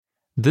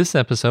This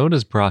episode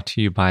is brought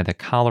to you by the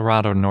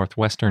Colorado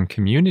Northwestern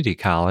Community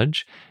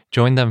College.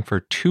 Join them for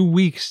 2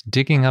 weeks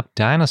digging up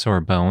dinosaur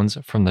bones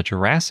from the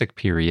Jurassic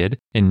period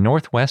in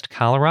Northwest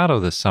Colorado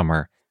this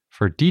summer.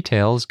 For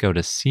details, go to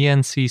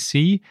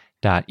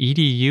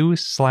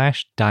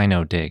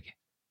cncc.edu/dinodig.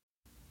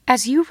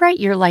 As you write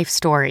your life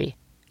story,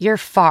 you're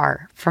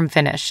far from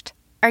finished.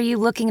 Are you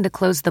looking to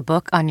close the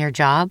book on your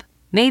job?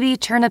 Maybe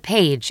turn a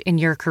page in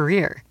your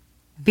career?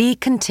 Be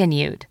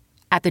continued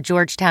at the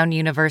Georgetown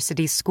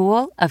University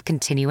School of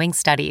Continuing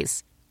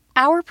Studies.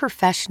 Our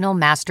professional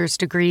master's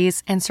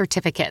degrees and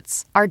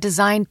certificates are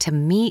designed to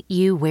meet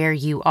you where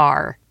you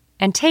are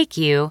and take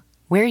you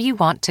where you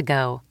want to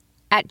go.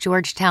 At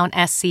Georgetown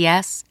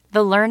SCS,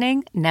 the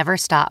learning never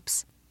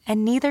stops,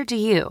 and neither do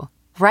you.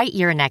 Write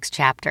your next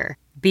chapter.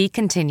 Be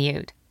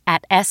continued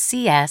at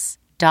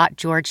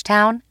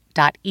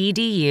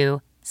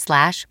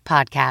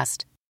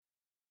scs.georgetown.edu/podcast.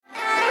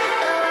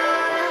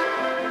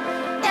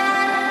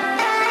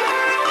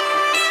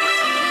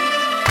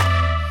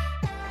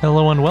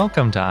 Hello and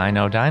welcome to I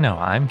Know Dino.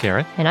 I'm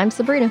Garrett. And I'm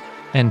Sabrina.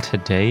 And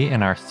today,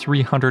 in our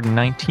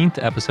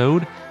 319th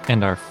episode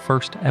and our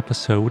first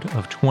episode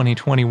of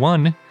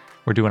 2021,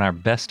 we're doing our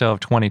best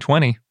of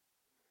 2020.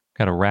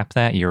 Got to wrap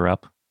that year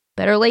up.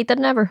 Better late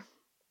than never.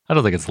 I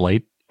don't think it's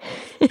late.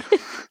 This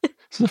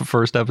is the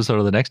first episode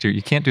of the next year.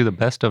 You can't do the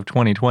best of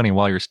 2020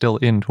 while you're still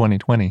in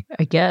 2020.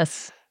 I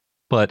guess.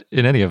 But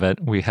in any event,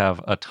 we have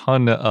a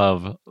ton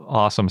of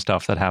awesome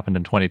stuff that happened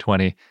in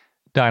 2020.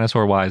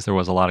 Dinosaur-wise, there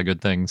was a lot of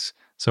good things.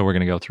 So we're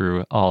going to go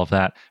through all of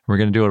that. We're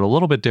going to do it a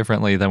little bit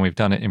differently than we've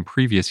done it in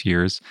previous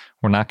years.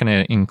 We're not going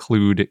to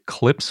include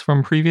clips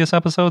from previous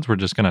episodes. We're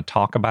just going to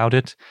talk about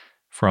it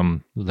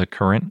from the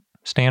current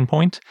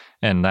standpoint.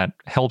 And that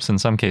helps in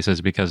some cases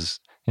because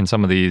in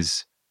some of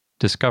these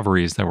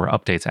discoveries, there were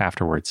updates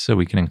afterwards. So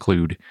we can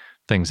include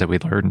things that we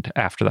learned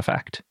after the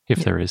fact,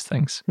 if there is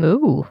things.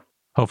 Ooh.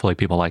 Hopefully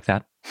people like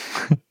that.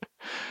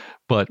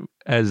 But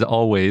as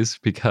always,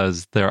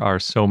 because there are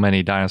so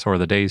many Dinosaur of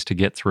the Days to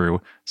get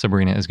through,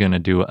 Sabrina is going to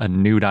do a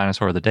new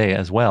Dinosaur of the Day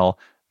as well.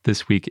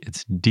 This week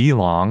it's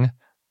D-Long.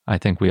 I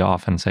think we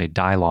often say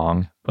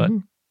Die-Long, but...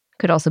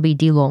 Could also be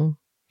D-Long.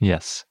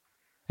 Yes.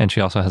 And she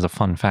also has a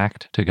fun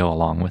fact to go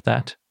along with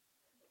that.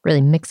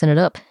 Really mixing it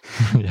up.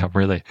 Yeah,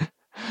 really.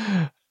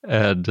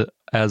 And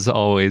as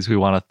always, we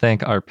want to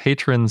thank our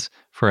patrons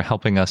for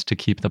helping us to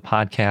keep the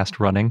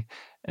podcast running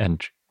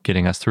and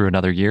getting us through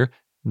another year.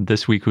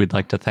 This week, we'd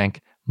like to thank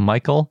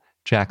Michael,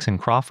 Jackson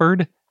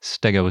Crawford,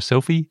 Stego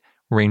Sophie,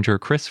 Ranger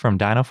Chris from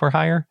Dino for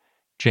Hire,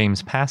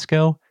 James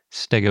Pasco,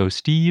 Stego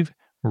Steve,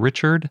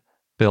 Richard,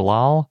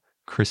 Bilal,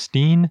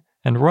 Christine,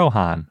 and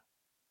Rohan.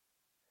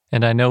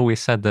 And I know we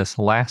said this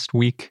last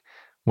week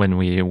when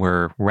we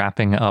were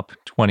wrapping up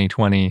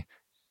 2020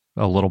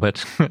 a little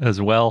bit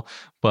as well,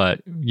 but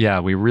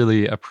yeah, we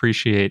really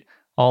appreciate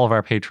all of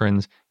our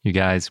patrons. You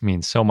guys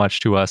mean so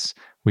much to us.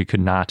 We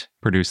could not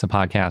produce the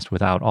podcast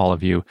without all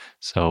of you.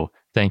 So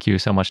thank you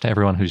so much to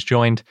everyone who's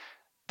joined.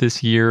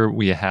 This year,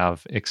 we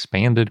have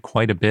expanded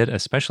quite a bit,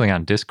 especially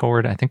on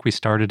Discord. I think we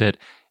started it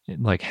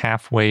like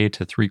halfway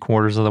to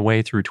 3/4 of the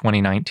way through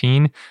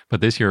 2019.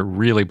 But this year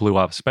really blew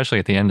up, especially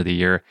at the end of the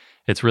year.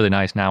 It's really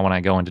nice now when I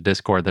go into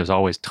Discord, there's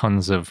always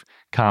tons of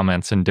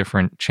comments in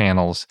different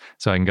channels.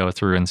 So I can go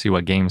through and see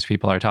what games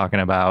people are talking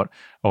about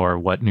or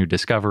what new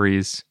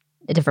discoveries.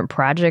 The different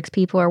projects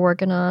people are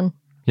working on.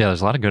 Yeah,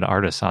 there's a lot of good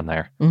artists on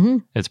there. Mm-hmm.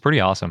 It's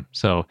pretty awesome.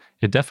 So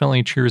it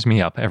definitely cheers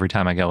me up every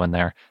time I go in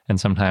there. And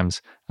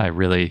sometimes I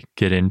really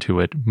get into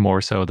it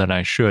more so than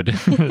I should.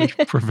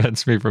 It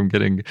prevents me from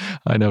getting,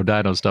 I know,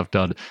 Dino stuff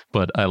done,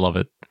 but I love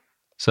it.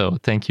 So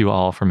thank you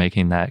all for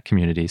making that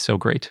community so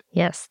great.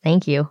 Yes,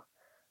 thank you.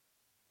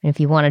 And if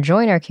you want to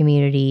join our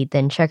community,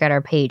 then check out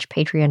our page,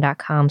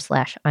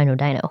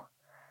 patreon.com/iknowdino.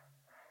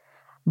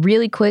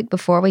 Really quick,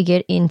 before we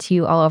get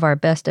into all of our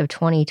best of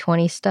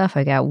 2020 stuff,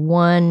 I got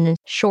one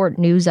short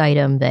news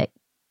item that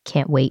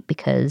can't wait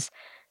because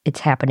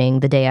it's happening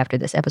the day after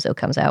this episode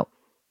comes out.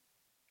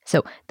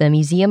 So, the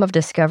Museum of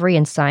Discovery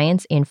and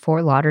Science in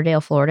Fort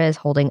Lauderdale, Florida is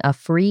holding a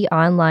free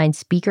online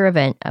speaker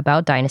event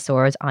about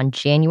dinosaurs on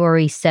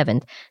January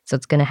 7th. So,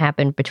 it's going to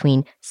happen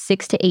between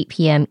 6 to 8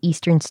 p.m.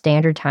 Eastern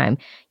Standard Time.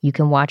 You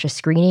can watch a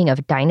screening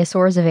of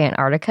Dinosaurs of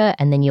Antarctica,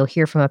 and then you'll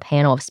hear from a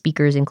panel of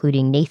speakers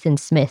including Nathan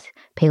Smith,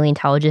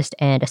 paleontologist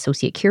and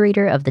associate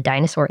curator of the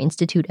Dinosaur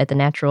Institute at the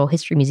Natural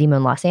History Museum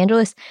in Los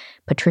Angeles,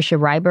 Patricia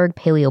Ryberg,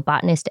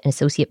 paleobotanist and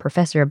associate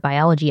professor of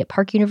biology at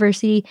Park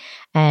University,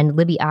 and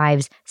Libby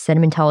Ives,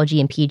 sedimentology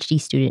and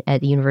PhD student at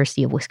the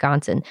University of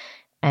Wisconsin.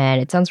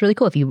 And it sounds really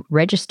cool. If you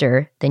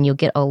register, then you'll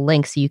get a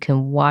link so you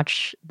can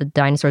watch the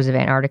Dinosaurs of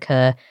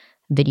Antarctica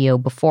video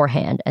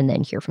beforehand and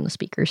then hear from the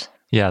speakers.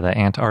 Yeah, the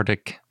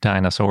Antarctic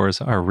dinosaurs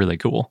are really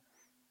cool.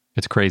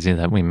 It's crazy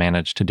that we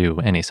managed to do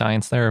any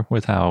science there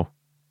with how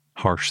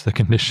harsh the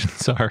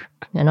conditions are.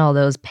 And all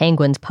those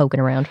penguins poking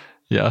around.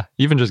 Yeah,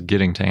 even just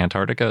getting to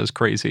Antarctica is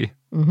crazy.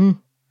 Mm-hmm.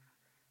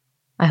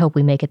 I hope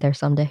we make it there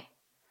someday.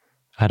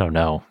 I don't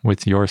know.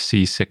 With your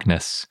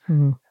seasickness,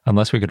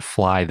 unless we could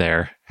fly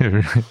there,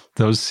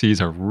 those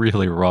seas are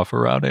really rough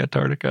around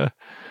Antarctica.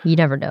 You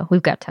never know.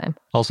 We've got time.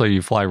 Also,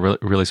 you fly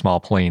really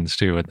small planes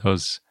too, and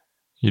those,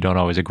 you don't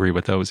always agree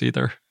with those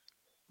either.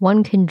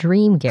 One can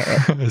dream,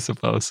 Garrett. I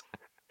suppose.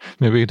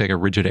 Maybe we could take a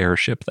rigid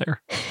airship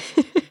there.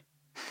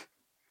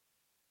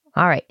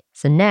 All right.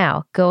 So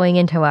now going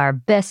into our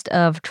best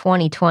of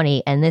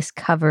 2020, and this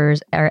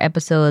covers our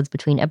episodes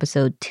between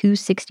episode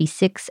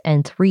 266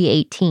 and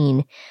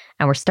 318.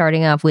 And we're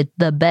starting off with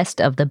the best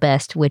of the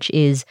best, which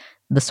is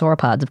the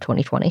sauropods of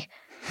 2020.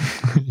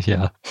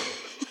 Yeah.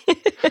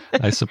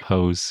 I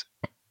suppose.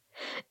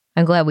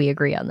 I'm glad we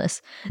agree on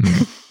this.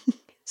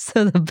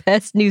 So the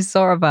best new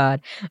sauropod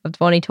of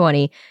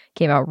 2020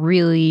 came out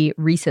really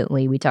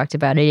recently. We talked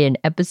about it in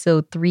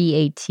episode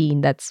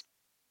 318. That's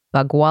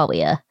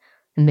Bagualia.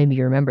 And maybe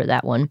you remember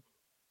that one.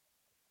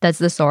 That's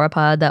the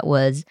sauropod that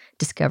was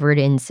discovered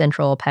in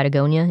central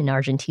Patagonia in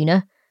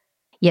Argentina.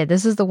 Yeah,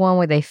 this is the one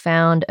where they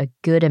found a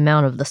good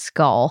amount of the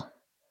skull.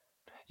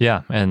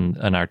 Yeah, and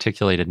an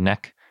articulated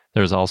neck.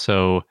 There's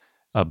also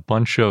a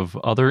bunch of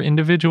other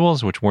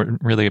individuals, which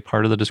weren't really a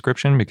part of the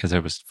description because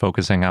it was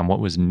focusing on what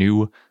was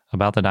new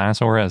about the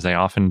dinosaur, as they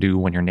often do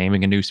when you're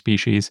naming a new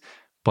species.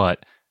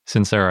 But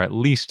since there are at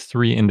least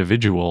 3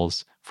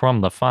 individuals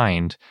from the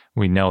find,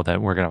 we know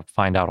that we're going to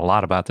find out a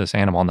lot about this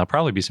animal, and there'll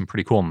probably be some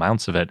pretty cool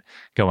amounts of it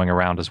going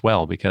around as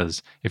well,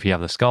 because if you have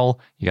the skull,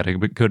 you got a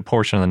good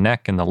portion of the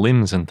neck and the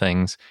limbs and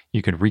things,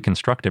 you could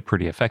reconstruct it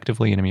pretty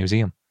effectively in a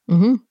museum.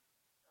 Mm-hmm.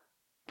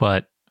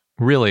 But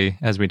really,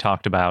 as we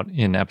talked about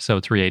in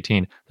episode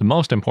 318, the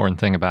most important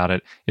thing about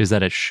it is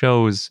that it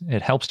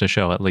helps to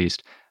show at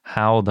least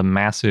how the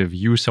massive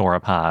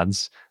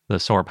eusauropods, the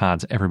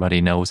sauropods everybody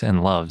knows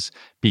and loves,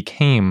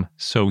 became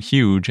so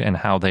huge and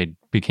how they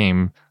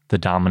became the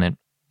dominant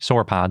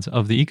sauropods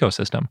of the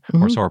ecosystem,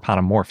 or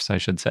sauropodomorphs, I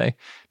should say.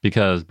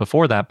 Because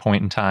before that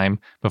point in time,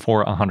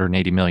 before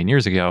 180 million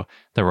years ago,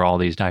 there were all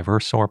these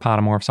diverse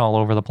sauropodomorphs all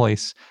over the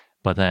place.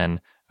 But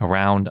then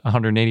around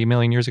 180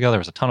 million years ago, there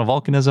was a ton of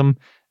volcanism,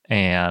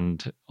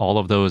 and all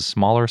of those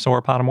smaller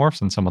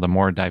sauropodomorphs and some of the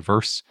more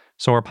diverse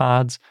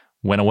sauropods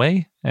went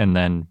away, and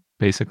then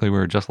basically we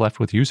were just left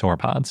with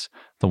eusauropods,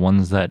 the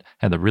ones that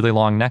had the really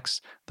long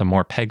necks, the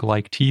more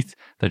peg-like teeth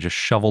that just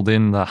shoveled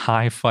in the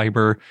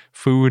high-fiber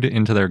food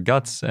into their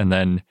guts and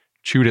then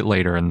chewed it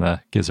later in the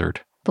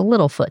gizzard. The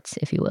Littlefoots,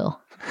 if you will.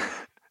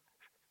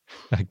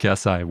 I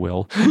guess I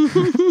will.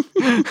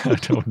 I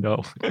don't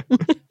know.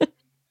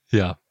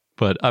 Yeah,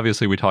 but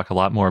obviously we talk a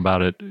lot more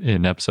about it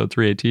in episode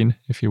 318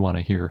 if you want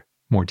to hear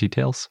more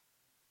details.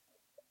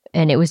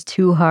 And it was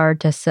too hard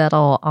to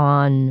settle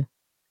on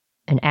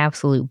an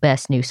absolute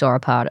best new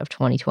sauropod of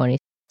 2020.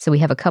 So we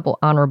have a couple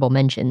honorable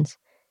mentions.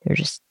 There's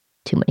just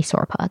too many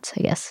sauropods,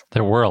 I guess.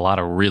 There were a lot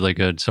of really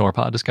good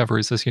sauropod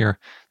discoveries this year.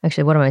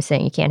 Actually, what am I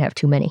saying? You can't have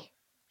too many.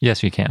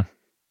 Yes, you can.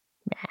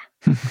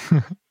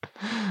 Nah.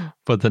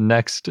 But the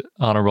next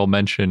honorable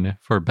mention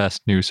for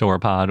best new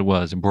sauropod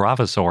was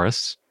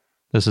Bravosaurus.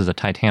 This is a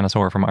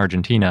titanosaur from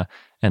Argentina,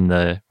 and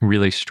the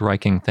really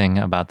striking thing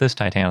about this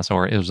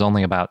titanosaur is it was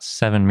only about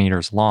 7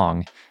 meters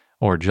long,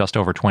 or just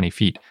over 20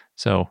 feet,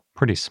 so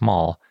pretty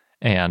small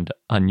and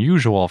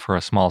unusual for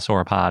a small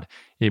sauropod.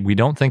 We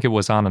don't think it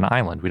was on an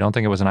island. We don't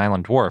think it was an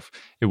island dwarf.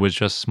 It was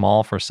just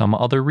small for some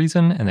other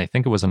reason, and they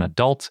think it was an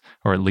adult,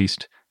 or at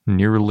least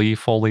nearly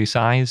fully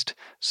sized.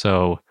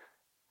 So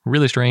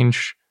really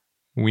strange.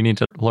 We need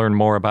to learn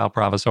more about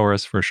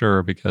Bravosaurus for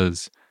sure,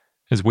 because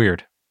it's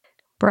weird.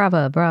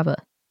 Brava.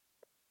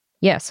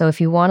 Yeah, so if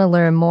you want to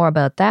learn more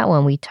about that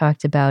one, we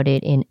talked about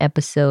it in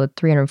episode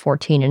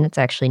 314, and it's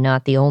actually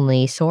not the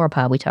only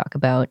sauropod we talk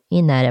about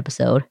in that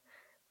episode.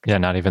 Yeah,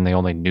 not even the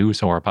only new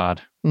sauropod.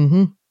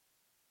 Mm-hmm.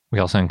 We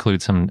also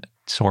include some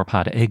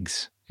sauropod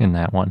eggs in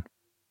that one.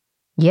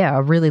 Yeah,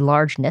 a really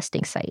large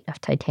nesting site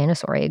of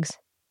titanosaur eggs.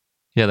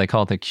 Yeah, they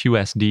call it the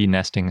QSD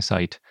nesting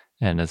site,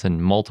 and it's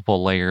in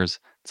multiple layers.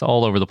 It's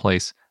all over the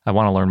place. I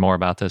want to learn more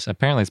about this.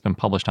 Apparently, it's been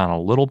published on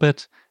a little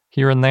bit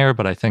here and there,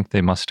 but I think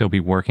they must still be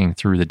working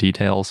through the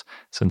details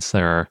since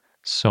there are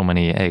so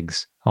many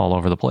eggs all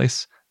over the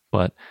place.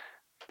 But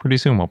pretty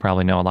soon we'll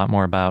probably know a lot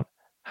more about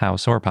how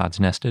sauropods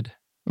nested.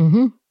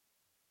 Mm-hmm.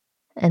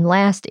 And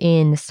last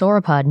in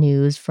sauropod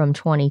news from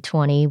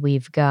 2020,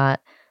 we've got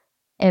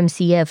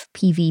MCF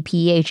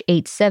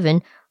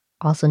PVPH87,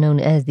 also known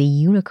as the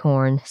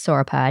unicorn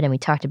sauropod, and we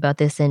talked about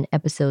this in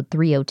episode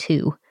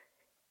 302.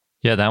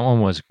 Yeah, that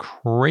one was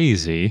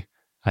crazy.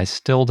 I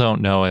still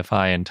don't know if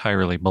I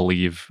entirely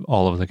believe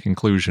all of the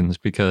conclusions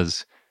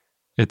because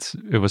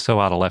it was so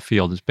out of left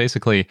field. It's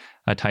basically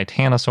a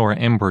titanosaur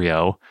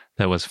embryo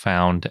that was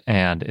found,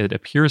 and it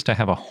appears to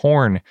have a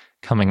horn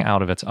coming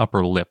out of its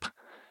upper lip.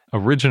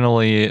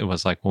 Originally, it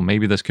was like, well,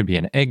 maybe this could be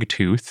an egg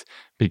tooth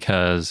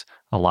because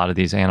a lot of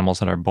these animals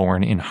that are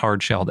born in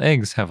hard-shelled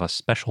eggs have a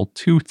special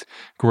tooth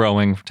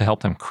growing to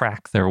help them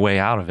crack their way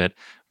out of it.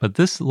 but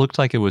this looked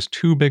like it was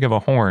too big of a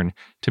horn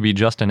to be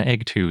just an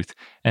egg tooth,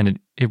 and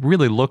it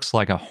really looks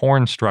like a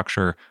horn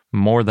structure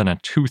more than a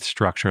tooth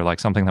structure, like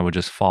something that would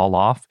just fall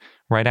off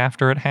right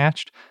after it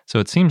hatched. So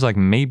it seems like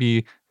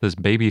maybe this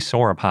baby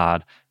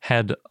sauropod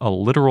had a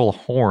literal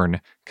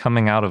horn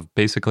coming out of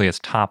basically its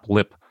top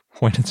lip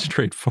pointed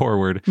straight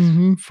forward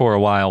for a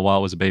while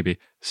it was a baby.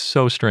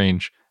 So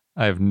strange.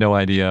 I have no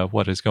idea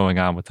what is going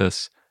on with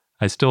this.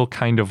 I still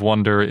kind of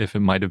wonder if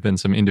it might have been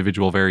some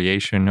individual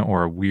variation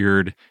or a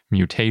weird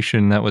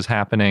mutation that was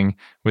happening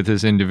with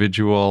this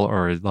individual,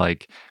 or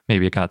like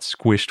maybe it got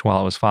squished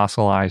while it was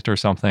fossilized or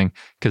something,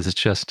 because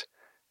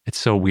it's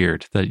so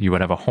weird that you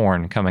would have a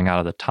horn coming out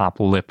of the top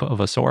lip of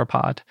a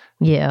sauropod.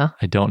 Yeah.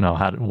 I don't know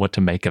what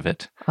to make of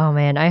it. Oh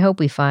man, I hope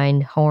we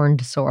find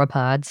horned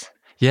sauropods.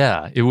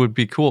 Yeah, it would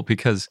be cool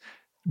because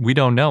we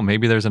don't know.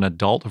 Maybe there's an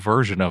adult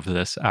version of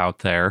this out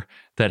there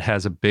that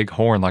has a big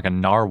horn like a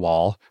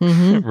narwhal,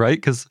 right?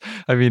 Because,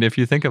 I mean, if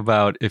you think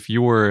about if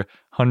you were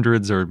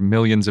hundreds or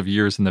millions of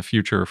years in the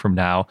future from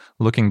now,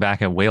 looking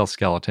back at whale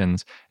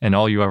skeletons, and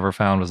all you ever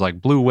found was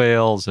like blue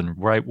whales and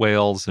right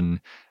whales and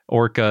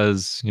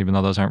orcas, even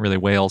though those aren't really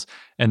whales,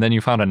 and then you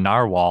found a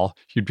narwhal,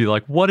 you'd be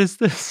like, what is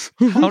this?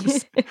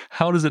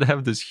 How does it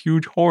have this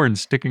huge horn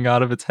sticking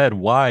out of its head?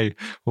 Why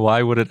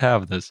would it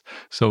have this?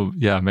 So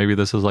yeah, maybe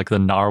this is like the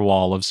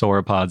narwhal of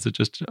sauropods. It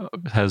just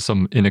has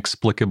some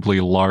inexplicably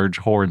large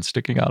horn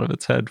sticking out of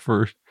its head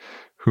for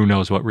who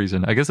knows what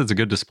reason. I guess it's a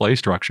good display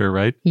structure,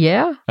 right?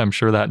 Yeah. I'm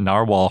sure that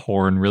narwhal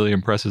horn really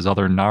impresses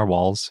other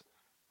narwhals,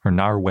 or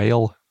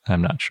narwhale.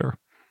 I'm not sure.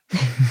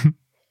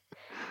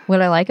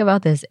 What I like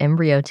about this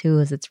embryo, too,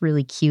 is it's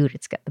really cute.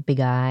 It's got the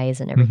big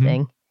eyes and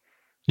everything.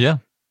 Yeah.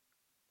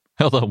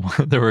 Although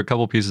there were a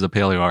couple pieces of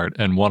paleo art,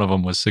 and one of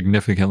them was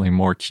significantly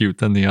more cute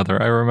than the other,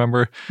 I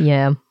remember.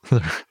 Yeah.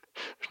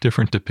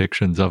 Different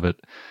depictions of it.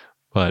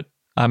 But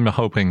I'm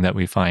hoping that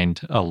we find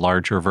a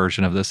larger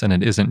version of this, and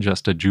it isn't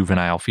just a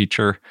juvenile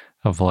feature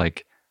of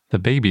like the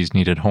babies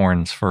needed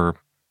horns for,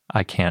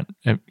 I can't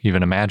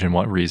even imagine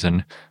what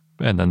reason,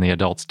 and then the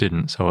adults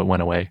didn't, so it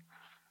went away.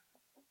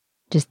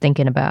 Just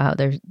thinking about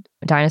how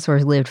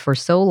dinosaurs lived for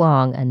so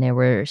long and there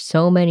were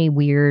so many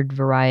weird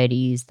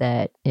varieties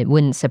that it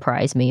wouldn't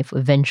surprise me if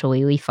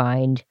eventually we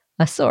find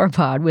a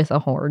sauropod with a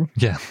horn.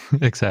 Yeah,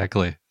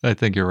 exactly. I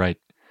think you're right.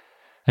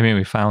 I mean,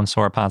 we found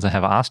sauropods that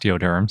have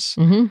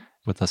osteoderms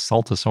with the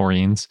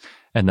saltosaurines,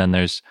 and then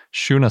there's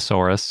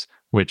Shunosaurus,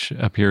 which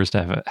appears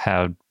to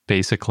have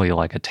basically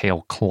like a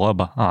tail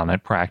club on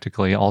it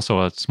practically,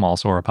 also a small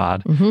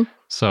sauropod.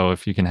 So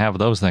if you can have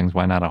those things,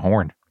 why not a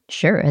horn?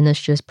 Sure, and this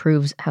just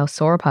proves how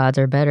sauropods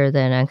are better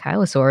than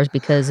ankylosaurs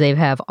because they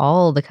have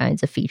all the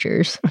kinds of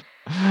features.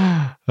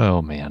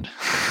 Oh, man.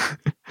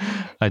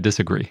 I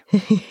disagree.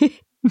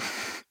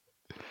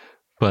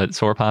 But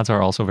sauropods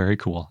are also very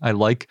cool. I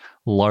like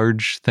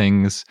large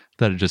things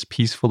that just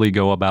peacefully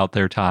go about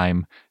their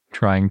time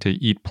trying to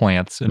eat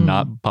plants and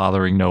not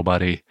bothering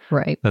nobody.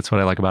 Right. That's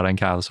what I like about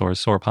ankylosaurs.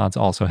 Sauropods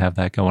also have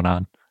that going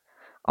on.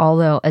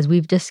 Although, as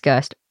we've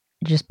discussed,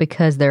 just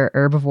because they're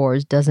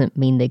herbivores doesn't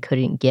mean they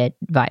couldn't get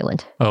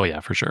violent. Oh, yeah,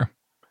 for sure.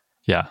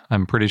 Yeah,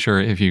 I'm pretty sure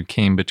if you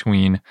came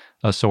between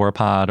a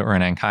sauropod or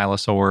an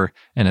ankylosaur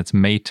and its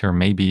mate, or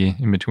maybe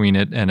in between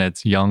it and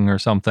its young or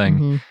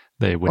something,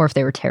 they would... Or if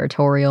they were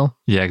territorial.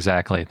 Yeah,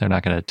 exactly. They're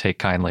not going to take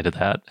kindly to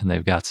that, and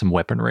they've got some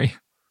weaponry.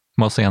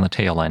 Mostly on the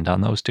tail end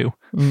on those two.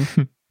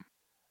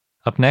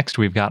 Up next,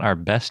 we've got our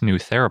best new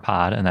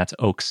theropod, and that's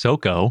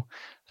Oxoko.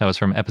 That was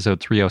from episode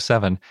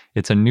 307.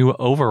 It's a new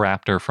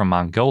oviraptor from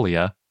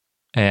Mongolia.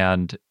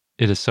 And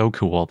it is so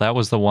cool. That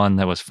was the one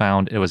that was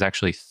found. It was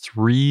actually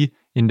 3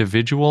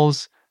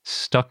 individuals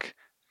stuck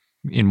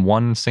in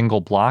one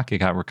single block. It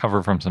got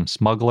recovered from some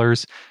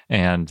smugglers.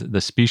 And the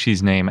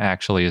species name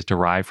actually is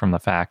derived from the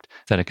fact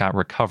that it got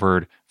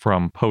recovered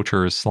from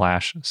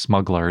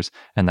poachers/smugglers.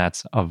 And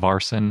that's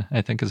Avarson,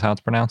 I think is how it's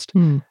pronounced.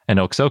 And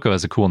Oxoko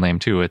is a cool name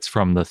too. It's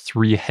from the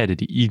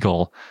 3-headed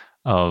eagle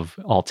of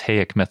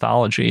Altaic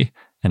mythology.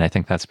 And I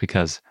think that's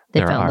because they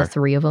found the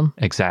 3 of them.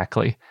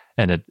 Exactly.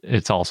 And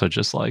it's also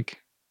just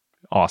like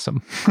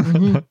awesome.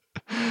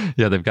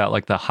 Yeah, they've got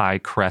like the high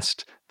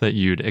crest that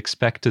you'd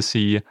expect to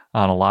see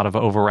on a lot of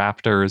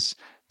oviraptors.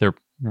 They're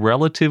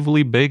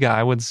relatively big,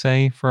 I would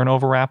say, for an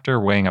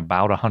oviraptor, weighing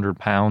about 100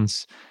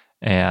 pounds.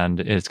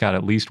 And it's got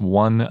at least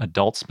 1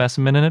 adult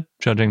specimen in it,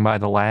 judging by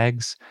the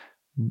lags.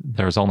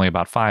 There's only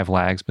about 5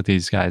 lags, but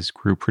these guys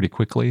grew pretty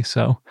quickly.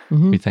 So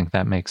we think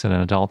that makes it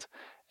an adult.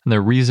 And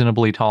they're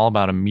reasonably tall,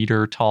 about 1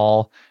 meter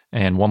tall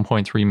and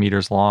 1.3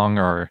 meters long,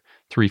 or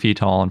 3 feet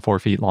tall and 4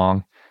 feet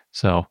long.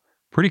 So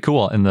pretty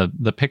cool. And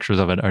the pictures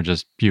of it are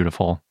just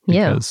beautiful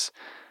because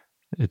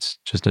it's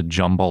just a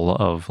jumble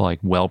of like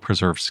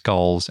well-preserved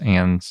skulls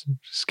and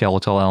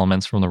skeletal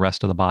elements from the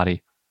rest of the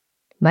body.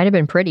 Might have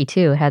been pretty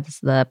too. It had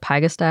the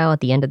pygostyle at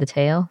the end of the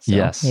tail. So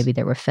yes. Maybe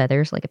there were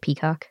feathers like a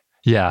peacock.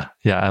 Yeah.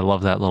 I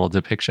love that little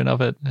depiction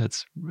of it.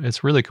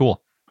 It's really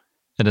cool.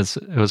 And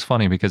it was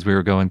funny because we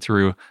were going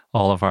through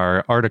all of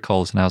our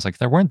articles and I was like,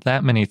 there weren't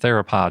that many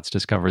theropods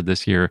discovered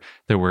this year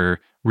that were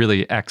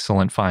really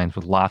excellent finds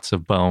with lots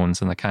of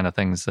bones and the kind of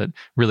things that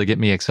really get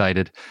me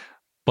excited.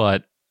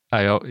 But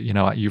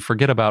you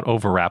forget about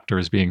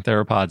oviraptors being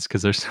theropods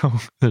because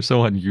they're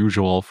so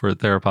unusual for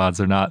theropods.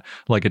 They're not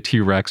like a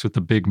T-Rex with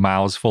the big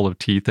mouths full of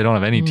teeth. They don't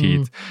have any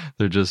teeth.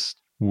 They're just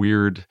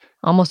weird.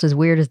 Almost as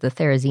weird as the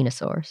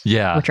therizinosaurs.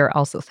 Yeah. Which are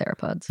also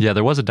theropods. Yeah,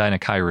 there was a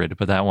Dinocheirid,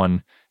 but that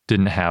one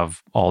didn't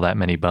have all that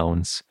many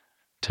bones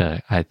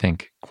to, I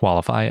think,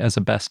 qualify as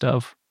a best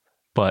of.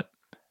 But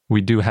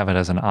we do have it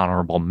as an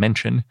honorable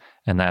mention,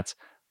 and that's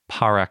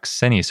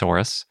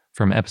Paraxenosaurus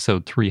from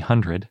episode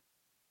 300.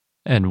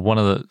 And one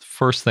of the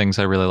first things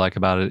I really like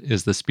about it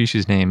is the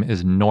species name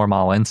is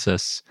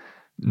Normalensis,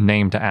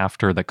 named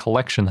after the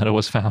collection that it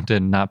was found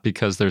in, not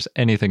because there's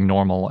anything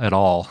normal at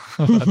all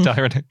about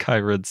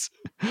Dinocheirids.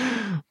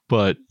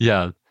 But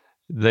yeah,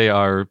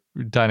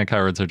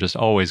 Dinocheirids are just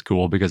always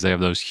cool because they have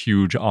those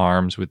huge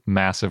arms with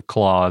massive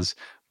claws,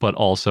 but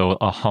also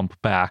a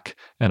hump back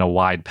and a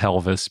wide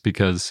pelvis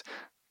because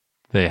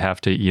they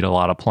have to eat a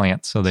lot of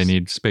plants, so they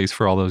need space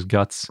for all those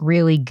guts.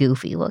 Really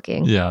goofy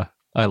looking. Yeah,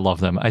 I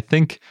love them. I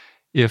think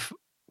if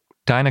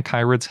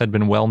Dinocheirids had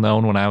been well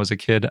known when I was a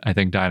kid, I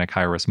think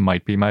Dinocheirus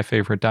might be my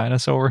favorite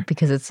dinosaur.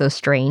 Because it's so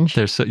strange.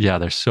 They're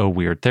so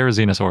weird.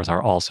 Therizinosaurs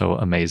are also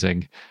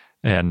amazing.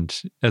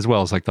 And as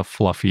well as like the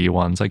fluffy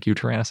ones like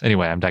Eutyrannus.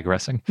 Anyway, I'm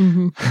digressing.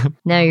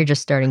 Now you're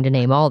just starting to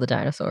name all the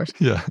dinosaurs.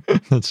 Yeah,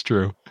 that's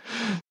true.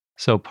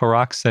 So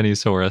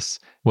Paraxenosaurus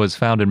was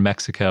found in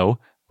Mexico,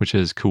 which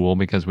is cool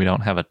because we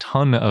don't have a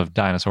ton of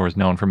dinosaurs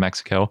known from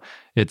Mexico.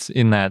 It's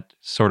in that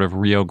sort of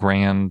Rio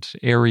Grande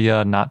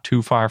area, not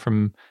too far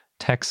from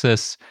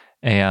Texas,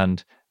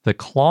 and the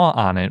claw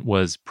on it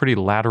was pretty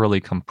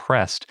laterally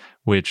compressed,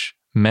 which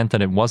meant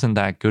that it wasn't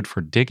that good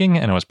for digging,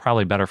 and it was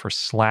probably better for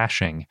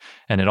slashing.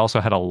 And it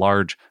also had a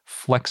large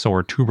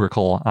flexor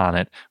tubercle on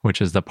it, which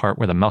is the part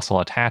where the muscle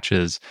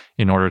attaches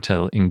in order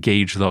to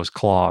engage those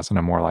claws in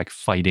a more like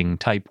fighting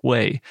type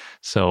way.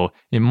 So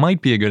it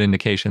might be a good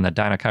indication that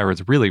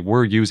Dinocheirids really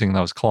were using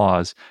those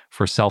claws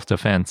for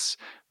self-defense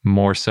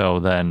more so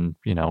than,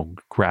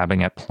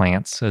 grabbing at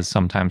plants, as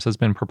sometimes has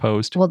been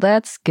proposed. Well,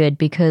 that's good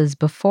because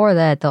before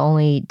that, the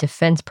only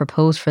defense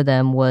proposed for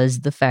them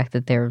was the fact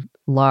that they're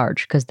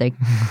large because they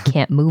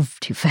can't move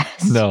too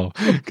fast. No,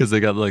 because they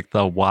got like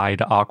the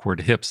wide,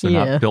 awkward hips. They're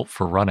not built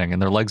for running, and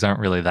their legs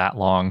aren't really that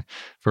long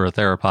for a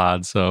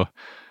theropod. So,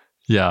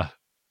 yeah,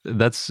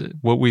 that's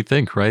what we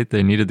think, right?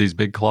 They needed these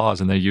big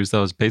claws, and they use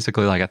those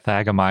basically like a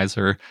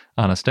thagomizer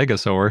on a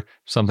stegosaur. If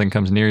something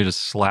comes near you,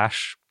 just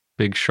slash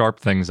big sharp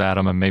things at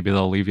them and maybe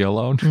they'll leave you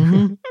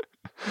alone.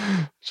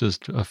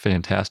 Just a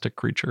fantastic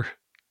creature.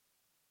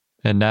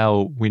 And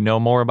now we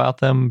know more about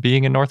them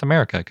being in North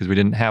America because we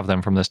didn't have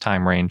them from this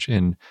time range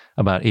in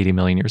about 80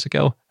 million years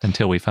ago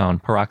until we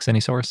found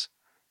Paraxenosaurus.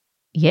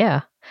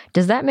 Yeah.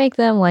 Does that make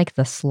them like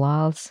the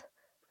sloths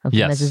of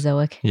the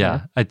Mesozoic?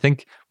 Yeah. I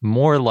think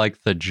more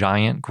like the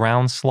giant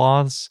ground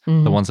sloths,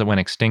 the ones that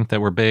went extinct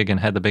that were big and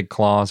had the big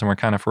claws and were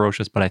kind of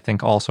ferocious, but I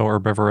think also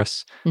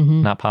herbivorous.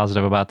 Not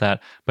positive about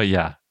that. But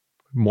yeah,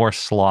 more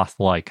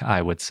sloth-like,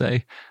 I would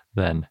say,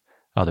 than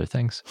other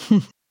things.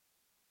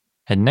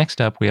 And next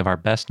up, we have our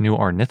best new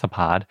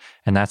ornithopod,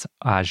 and that's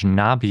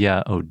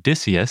Aznabia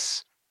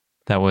odysseus.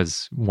 That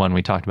was one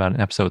we talked about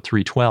in episode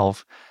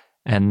 312.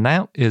 And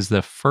that is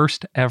the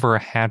first ever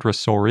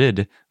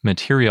hadrosaurid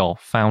material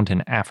found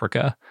in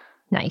Africa.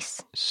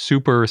 Nice.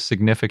 Super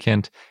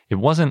significant. It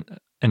wasn't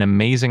an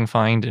amazing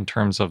find in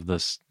terms of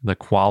the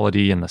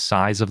quality and the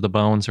size of the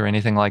bones or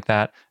anything like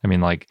that. I mean,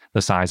 like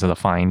the size of the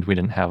find, we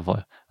didn't have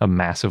a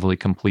massively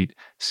complete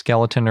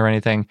skeleton or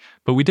anything,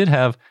 but we did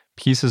have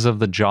pieces of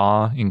the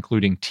jaw,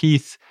 including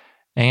teeth,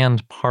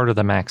 and part of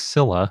the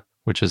maxilla,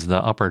 which is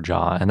the upper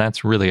jaw, and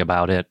that's really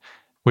about it,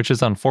 which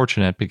is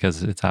unfortunate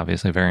because it's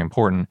obviously very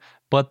important.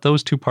 But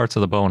those two parts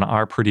of the bone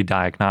are pretty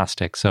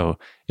diagnostic, so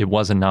it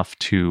was enough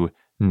to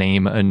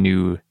name a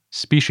new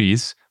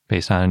species,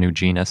 based on a new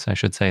genus, I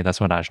should say.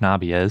 That's what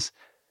Aznabia is.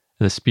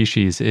 The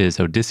species is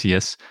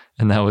Odysseus,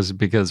 and that was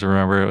because,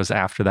 remember, it was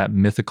after that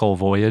mythical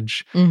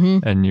voyage,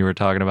 and you were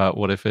talking about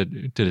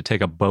did it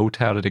take a boat?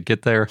 How did it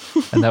get there?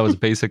 And that was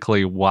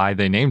basically why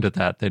they named it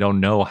that. They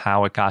don't know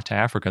how it got to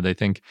Africa. They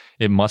think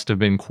it must have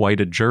been quite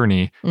a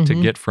journey to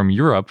get from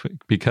Europe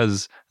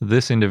because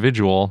this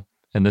individual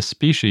and this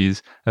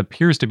species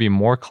appears to be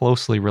more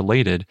closely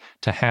related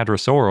to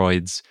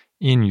hadrosauroids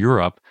in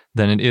Europe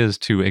than it is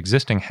to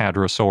existing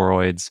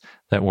hadrosauroids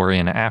that were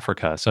in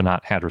Africa. So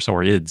not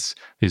hadrosaurids.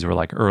 These were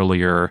like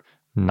earlier,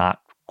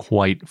 not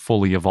quite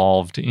fully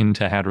evolved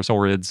into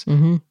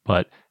hadrosaurids.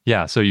 But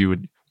yeah, so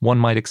one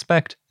might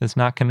expect it's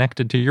not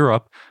connected to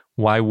Europe.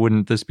 Why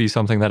wouldn't this be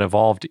something that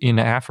evolved in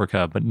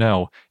Africa? But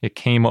no, it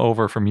came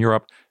over from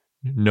Europe.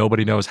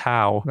 Nobody knows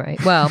how.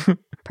 Right. Well,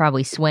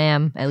 probably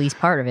swam at least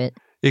part of it.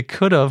 It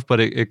could have, but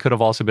it could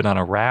have also been on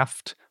a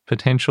raft,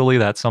 potentially.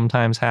 That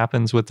sometimes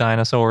happens with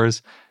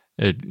dinosaurs.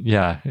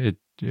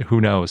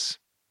 Who knows?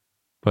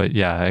 But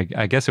yeah,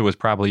 I guess it was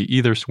probably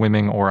either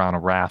swimming or on a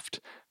raft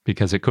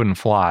because it couldn't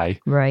fly.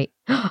 Right.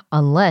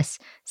 Unless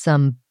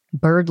some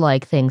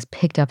bird-like things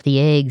picked up the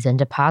eggs and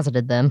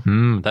deposited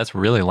them. That's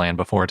really Land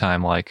Before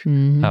Time, like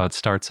Mhm. how it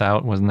starts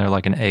out. Wasn't there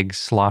like an egg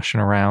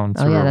sloshing around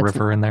through a that's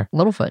river in there?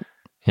 Littlefoot.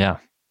 Yeah.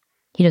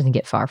 He doesn't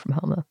get far from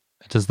home, though.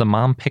 Does the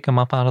mom pick him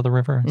up out of the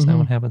river? Is that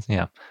what happens?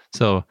 Yeah.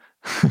 So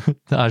the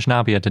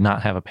Ajnabia did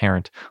not have a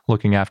parent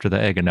looking after the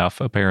egg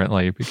enough,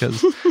 apparently,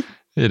 because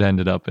it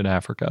ended up in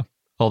Africa.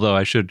 Although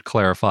I should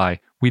clarify,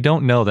 we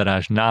don't know that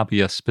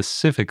Ajnabia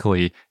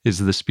specifically is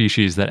the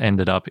species that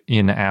ended up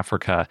in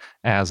Africa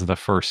as the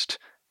first,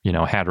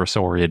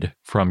 hadrosaurid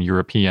from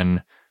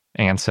European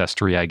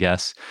ancestry, I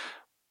guess.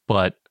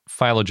 But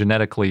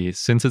phylogenetically,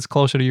 since it's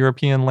closer to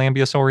European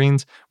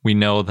Lambeosaurines, we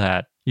know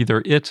that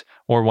either it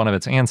or one of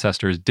its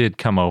ancestors did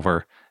come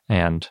over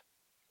and,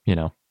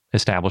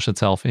 establish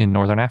itself in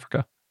Northern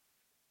Africa.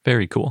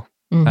 Very cool.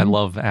 I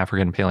love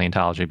African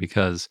paleontology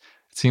because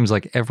it seems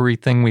like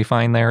everything we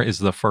find there is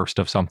the first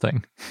of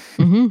something.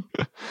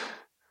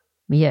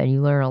 Yeah,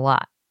 you learn a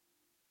lot.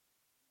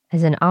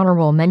 As an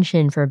honorable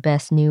mention for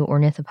Best New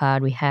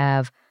Ornithopod, we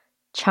have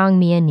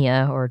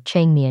Changmienia or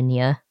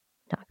Changmienia.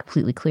 Not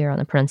completely clear on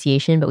the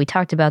pronunciation, but we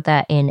talked about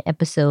that in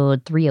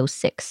episode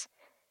 306.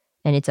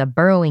 And it's a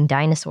burrowing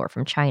dinosaur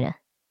from China.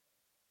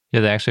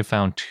 Yeah, they actually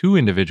found 2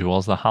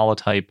 individuals. The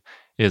holotype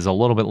is a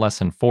little bit less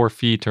than 4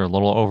 feet or a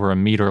little over a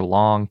meter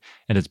long,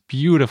 and it's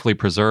beautifully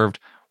preserved.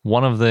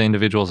 One of the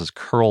individuals is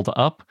curled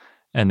up,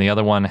 and the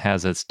other one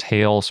has its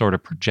tail sort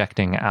of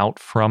projecting out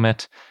from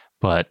it.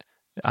 But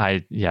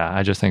I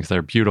just think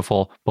they're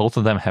beautiful. Both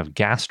of them have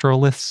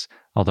gastroliths,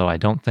 although I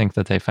don't think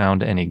that they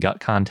found any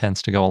gut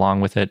contents to go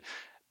along with it.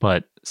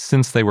 But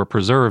since they were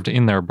preserved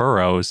in their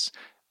burrows,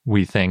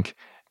 we think,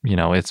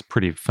 it's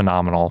pretty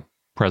phenomenal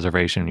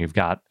preservation. You've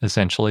got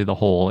essentially the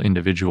whole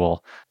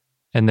individual.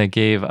 And they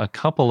gave a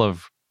couple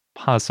of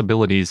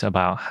possibilities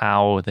about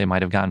how they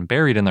might have gotten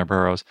buried in their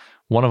burrows.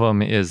 One of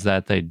them is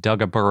that they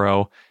dug a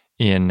burrow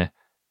in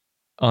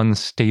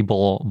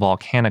unstable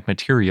volcanic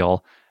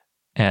material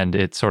and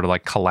it sort of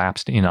like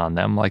collapsed in on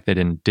them, like they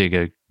didn't dig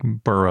a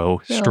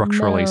burrow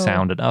structurally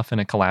sound enough and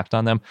it collapsed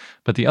on them.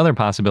 But the other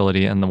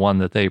possibility, and the one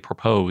that they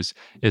propose,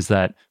 is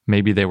that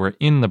maybe they were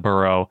in the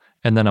burrow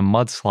and then a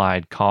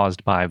mudslide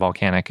caused by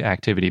volcanic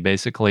activity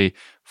basically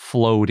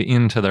flowed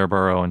into their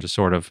burrow and just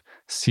sort of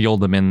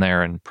sealed them in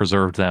there and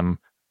preserved them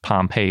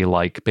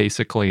Pompeii-like,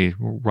 basically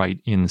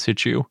right in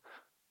situ.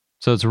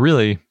 So it's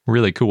really,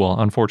 really cool.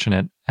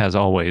 Unfortunate, as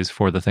always,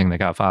 for the thing that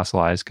got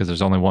fossilized, because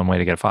there's only one way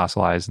to get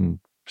fossilized, and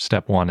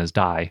step one is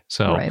die.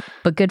 So, right.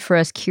 But good for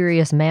us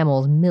curious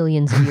mammals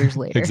millions of years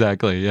later.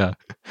 Exactly, yeah.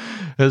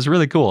 It was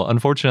really cool.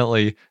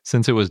 Unfortunately,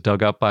 since it was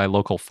dug up by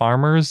local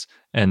farmers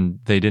and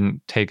they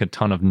didn't take a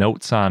ton of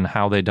notes on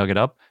how they dug it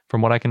up,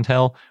 from what I can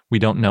tell, we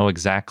don't know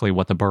exactly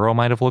what the burrow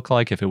might have looked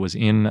like, if it was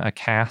in a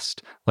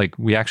cast. Like,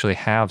 we actually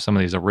have some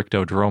of these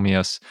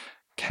Oryctodromeus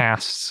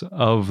casts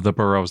of the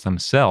burrows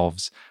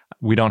themselves.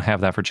 We don't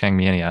have that for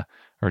Changmienia,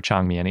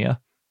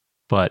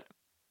 but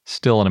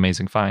still an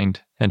amazing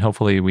find. And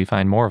hopefully we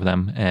find more of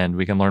them and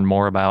we can learn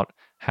more about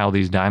how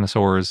these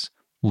dinosaurs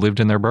lived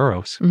in their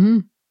burrows.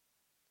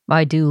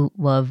 I do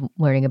love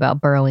learning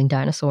about burrowing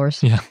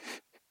dinosaurs. Yeah.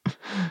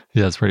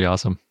 Yeah, it's pretty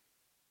awesome.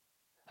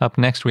 Up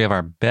next, we have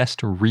our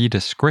best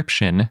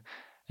redescription,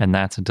 and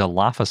that's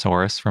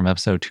Dilophosaurus from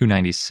episode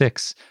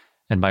 296.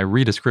 And by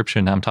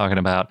redescription, I'm talking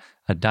about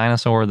a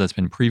dinosaur that's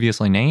been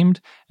previously named,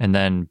 and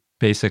then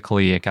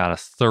basically it got a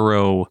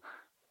thorough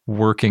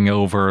working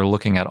over,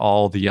 looking at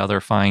all the other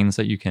finds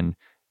that you can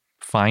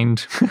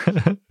find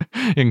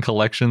in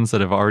collections that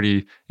have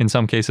already, in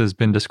some cases,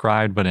 been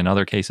described, but in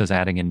other cases,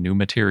 adding in new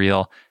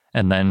material,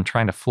 and then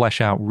trying to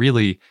flesh out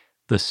really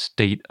the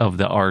state of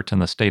the art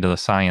and the state of the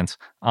science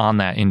on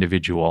that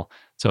individual.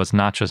 So it's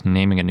not just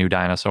naming a new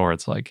dinosaur.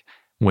 It's like,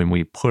 when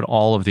we put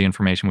all of the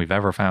information we've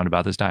ever found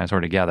about this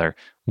dinosaur together,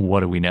 what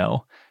do we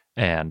know?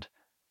 And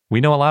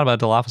we know a lot about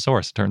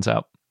Dilophosaurus, it turns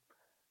out.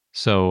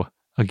 So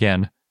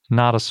again,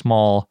 not a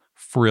small,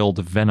 frilled,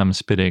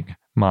 venom-spitting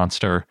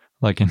monster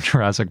like in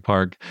Jurassic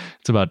Park.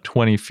 It's about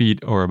 20 feet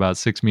or about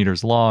 6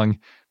 meters long.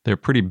 They're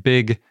pretty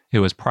big. It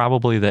was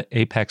probably the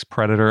apex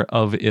predator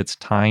of its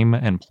time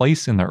and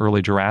place in the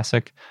early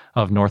Jurassic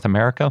of North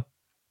America.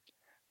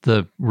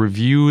 The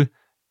review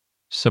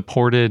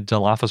supported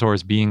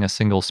Dilophosaurus being a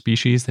single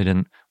species. They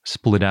didn't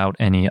split out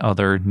any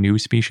other new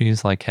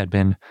species like had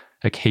been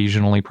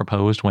occasionally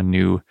proposed when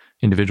new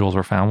individuals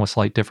were found with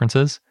slight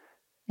differences.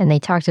 And they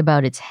talked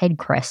about its head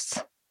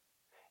crests.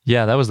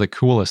 Yeah, that was the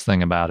coolest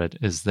thing about it,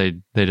 is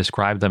they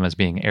described them as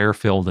being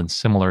air-filled and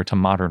similar to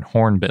modern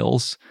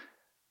hornbills,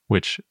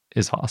 which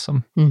is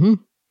awesome.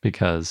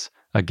 Because,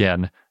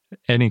 again,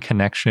 any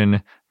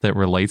connection that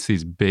relates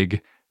these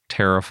big,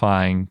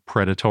 terrifying,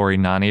 predatory,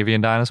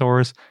 non-avian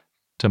dinosaurs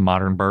to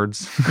modern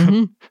birds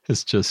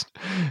is just,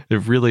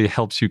 it really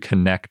helps you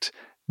connect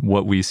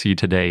what we see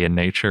today in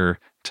nature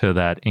to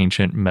that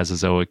ancient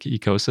Mesozoic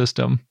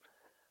ecosystem.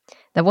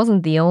 That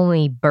wasn't the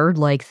only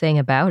bird-like thing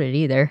about it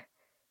either.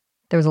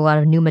 There was a lot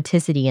of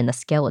pneumaticity in the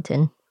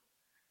skeleton.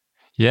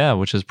 Yeah,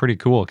 which is pretty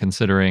cool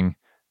considering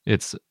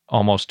it's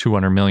almost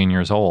 200 million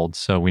years old.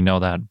 So we know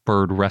that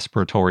bird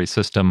respiratory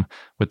system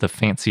with the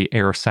fancy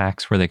air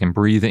sacs where they can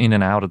breathe in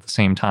and out at the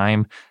same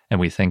time. And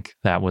we think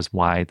that was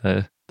why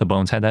the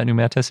bones had that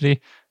pneumaticity,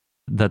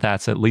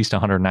 that's at least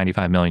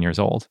 195 million years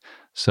old.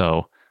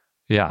 So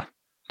yeah,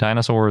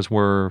 dinosaurs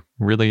were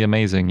really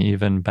amazing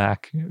even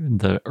back in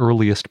the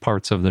earliest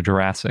parts of the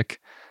Jurassic.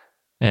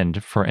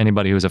 And for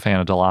anybody who's a fan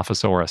of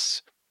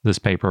Dilophosaurus, this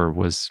paper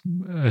was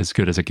as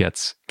good as it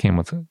gets. Came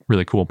with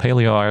really cool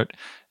paleo art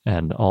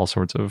and all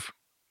sorts of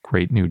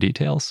great new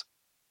details.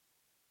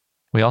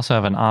 We also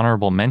have an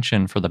honorable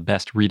mention for the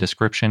best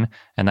redescription,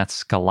 and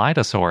that's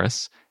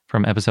Scelidosaurus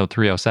from episode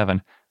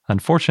 307.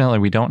 Unfortunately,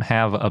 we don't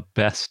have a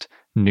best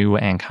new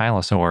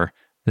ankylosaur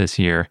this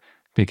year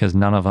because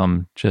none of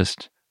them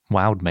just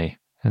wowed me.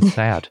 It's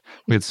sad.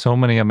 We had so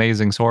many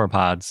amazing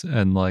sauropods,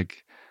 and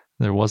like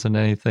there wasn't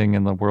anything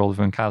in the world of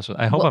ankylosaurs.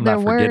 I hope I'm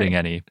not forgetting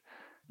any.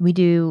 We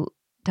do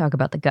talk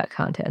about the gut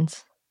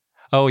contents.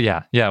 Oh,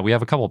 yeah. Yeah, we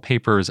have a couple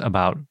papers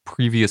about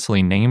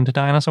previously named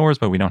dinosaurs,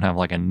 but we don't have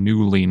like a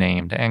newly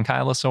named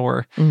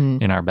ankylosaur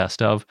in our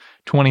best of.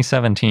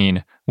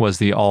 2017 was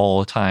the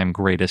all-time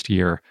greatest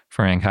year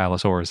for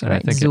ankylosaurs. And right. I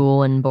think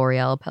Zool and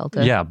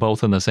Borealopelta. Yeah,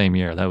 both in the same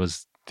year. That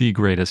was the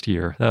greatest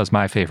year. That was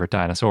my favorite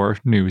dinosaur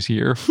news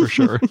year for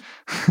sure.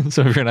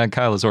 So if you're an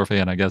ankylosaur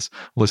fan, I guess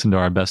listen to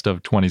our best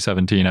of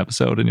 2017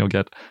 episode and you'll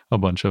get a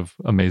bunch of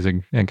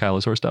amazing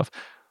ankylosaur stuff.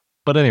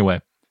 But anyway,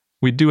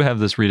 we do have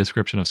this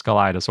redescription of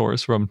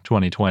Scelidosaurus from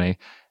 2020.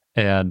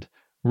 And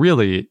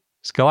really,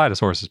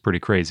 Scelidosaurus is pretty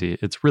crazy.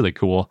 It's really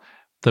cool.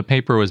 The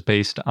paper was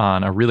based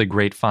on a really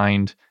great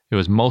find. It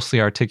was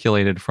mostly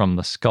articulated from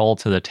the skull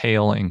to the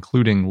tail,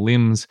 including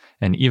limbs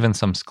and even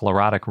some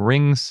sclerotic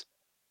rings.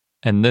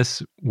 And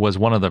this was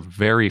one of the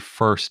very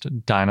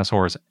first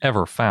dinosaurs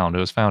ever found. It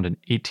was found in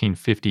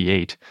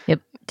 1858.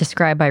 Yep,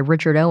 described by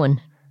Richard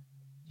Owen.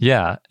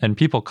 Yeah, and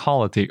people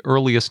call it the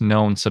earliest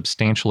known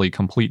substantially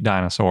complete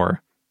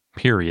dinosaur,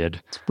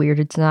 period. It's weird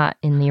it's not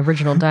in the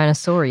original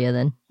Dinosauria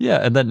then. Yeah,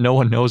 and that no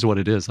one knows what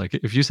it is. Like,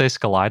 if you say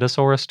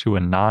Scelidosaurus to a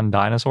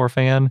non-dinosaur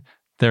fan,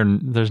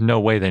 there's no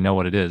way they know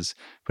what it is.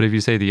 But if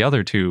you say the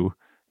other two...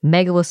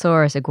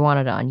 Megalosaurus,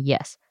 Iguanodon,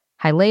 yes.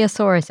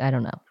 Hylaeosaurus, I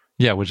don't know.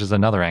 Yeah, which is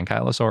another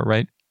ankylosaur,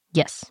 right?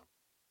 Yes.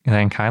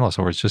 And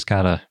ankylosaurs just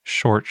got a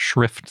short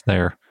shrift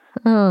there.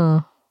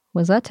 Oh,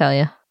 what does that tell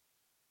you?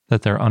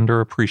 That they're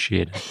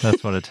underappreciated.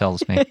 That's what it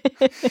tells me.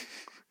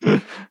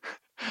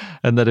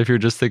 And that if you're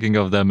just thinking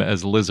of them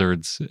as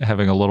lizards,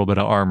 having a little bit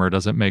of armor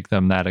doesn't make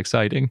them that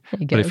exciting.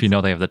 But if you know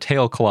they have the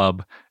tail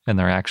club and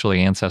they're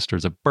actually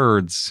ancestors of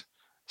birds,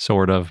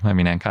 sort of. I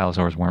mean,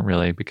 ankylosaurs weren't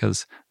really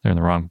because they're in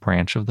the wrong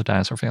branch of the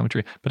dinosaur family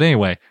tree. But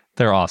anyway,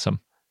 they're awesome.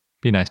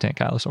 Be nice to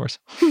ankylosaurs.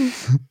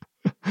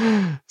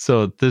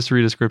 So this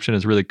redescription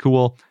is really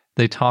cool.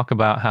 They talk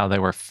about how they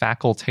were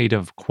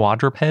facultative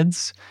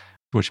quadrupeds,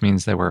 which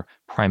means they were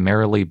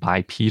primarily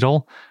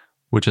bipedal,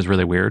 which is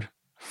really weird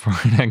for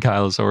an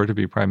ankylosaur to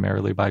be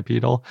primarily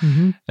bipedal.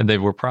 And they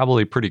were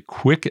probably pretty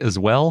quick as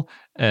well.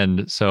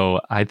 And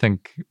so I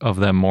think of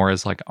them more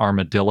as like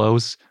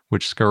armadillos,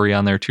 which scurry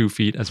on their 2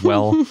 feet as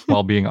well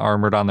while being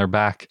armored on their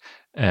back.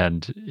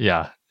 And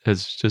yeah,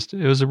 it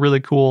was a really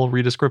cool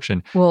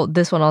redescription. Well,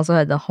 this one also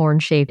had the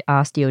horn-shaped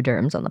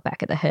osteoderms on the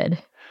back of the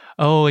head.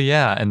 Oh,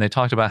 yeah. And they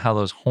talked about how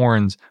those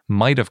horns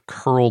might have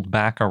curled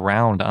back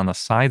around on the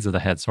sides of the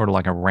head, sort of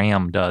like a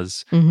ram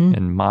does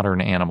in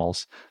modern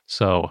animals.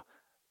 So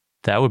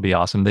that would be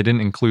awesome. They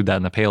didn't include that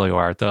in the paleo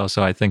art, though.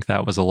 So I think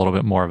that was a little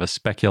bit more of a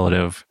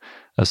speculative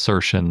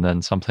assertion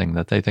than something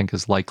that they think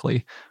is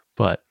likely.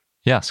 But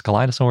yeah,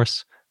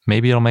 Scelidosaurus,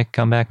 maybe it'll make a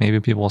comeback. Maybe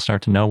people will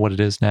start to know what it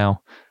is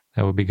now.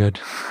 That would be good.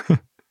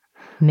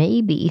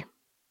 Maybe.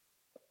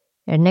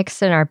 And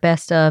next in our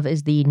best of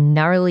is the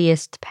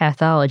gnarliest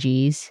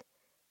pathologies.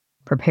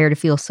 Prepare to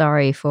feel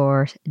sorry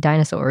for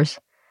dinosaurs.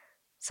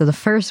 So the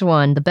first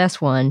one, the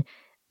best one,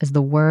 is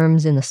the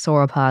worms in the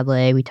sauropod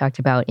leg we talked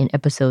about in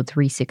episode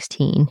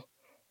 316.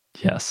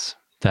 Yes,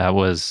 that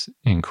was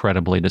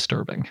incredibly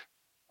disturbing.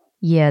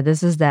 Yeah,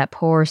 this is that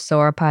poor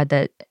sauropod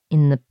that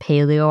in the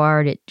paleo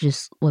art, it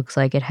just looks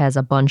like it has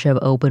a bunch of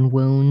open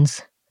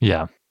wounds.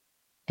 Yeah.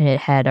 And it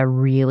had a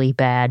really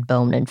bad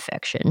bone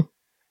infection.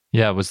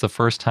 Yeah, it was the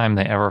first time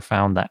they ever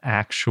found the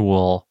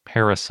actual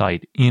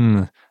parasite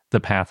in the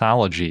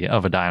pathology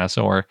of a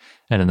dinosaur.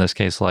 And in this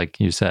case,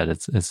 like you said,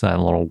 it's that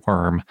little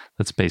worm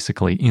that's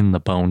basically in the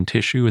bone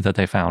tissue that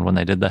they found when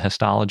they did the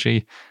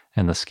histology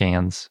and the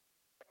scans.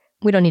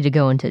 We don't need to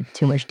go into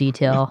too much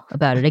detail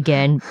about it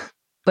again,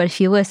 but if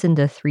you listen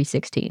to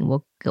 316,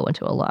 we'll go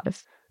into a lot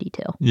of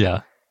detail.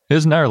 Yeah. It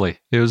was gnarly.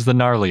 It was the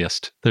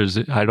gnarliest.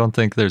 I don't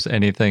think there's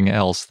anything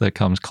else that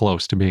comes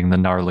close to being the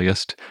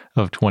gnarliest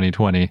of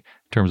 2020 in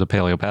terms of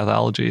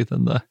paleopathology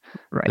than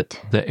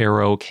the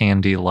arrow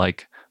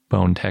candy-like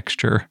bone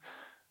texture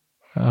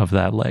of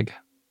that leg.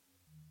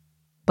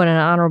 But an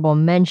honorable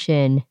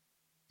mention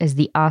is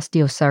the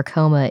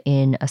osteosarcoma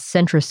in a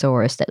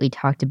Centrosaurus that we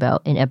talked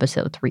about in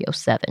episode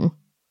 307.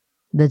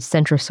 The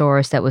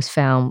Centrosaurus that was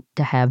found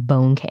to have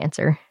bone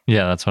cancer.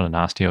 Yeah, that's what an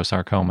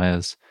osteosarcoma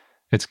is.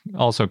 It's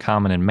also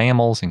common in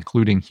mammals,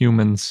 including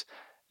humans.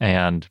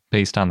 And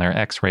based on their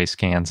X-ray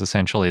scans,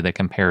 essentially, they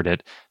compared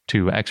it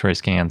to X-ray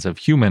scans of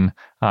human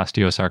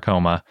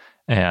osteosarcoma,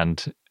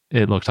 and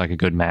it looked like a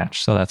good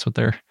match. So that's what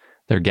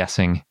they're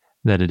guessing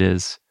that it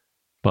is.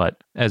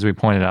 But as we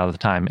pointed out at the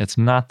time, it's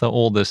not the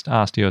oldest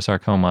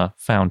osteosarcoma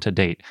found to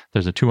date.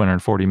 There's a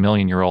 240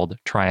 million-year-old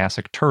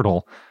Triassic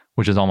turtle,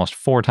 which is almost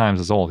 4 times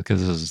as old because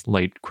this is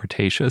late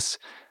Cretaceous,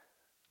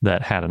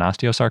 that had an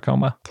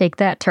osteosarcoma. Take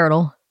that,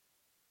 turtle.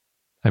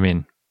 I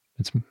mean,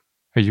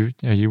 are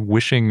you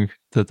wishing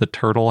that the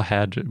turtle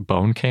had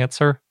bone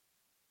cancer?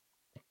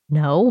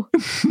 No.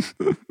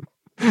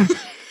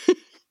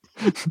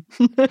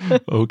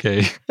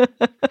 Okay.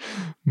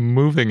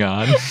 Moving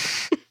on.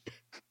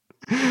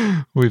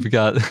 We've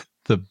got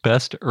the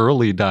best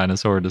early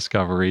dinosaur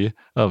discovery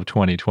of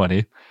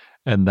 2020,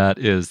 and that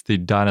is the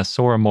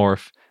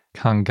Dinosauromorph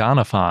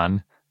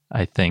Konganaphan,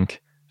 I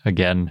think.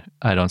 Again,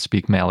 I don't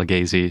speak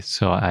Malagasy,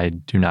 so I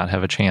do not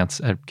have a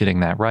chance at getting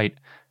that right,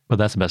 but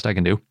that's the best I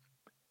can do.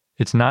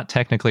 It's not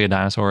technically a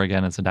dinosaur.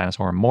 Again, it's a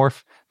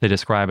dinosauromorph. They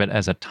describe it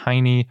as a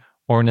tiny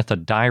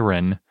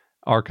ornithodyrran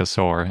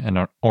archosaur,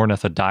 and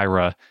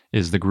Ornithodyra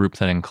is the group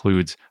that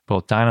includes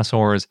both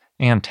dinosaurs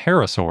and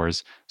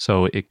pterosaurs.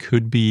 So it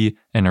could be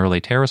an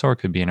early pterosaur,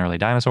 could be an early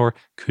dinosaur,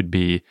 could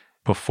be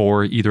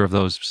before either of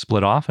those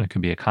split off, and it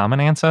could be a common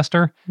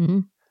ancestor. Mm-hmm.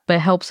 But it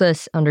helps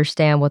us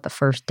understand what the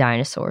first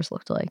dinosaurs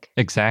looked like.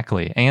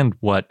 Exactly, and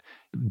what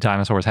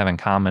dinosaurs have in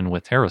common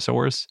with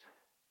pterosaurs.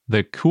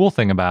 The cool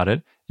thing about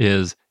it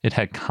is it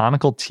had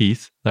conical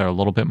teeth that are a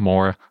little bit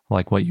more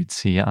like what you'd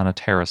see on a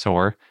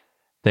pterosaur.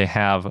 They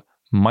have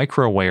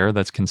microwear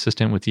that's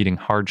consistent with eating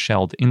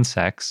hard-shelled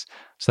insects.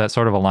 So that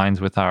sort of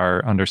aligns with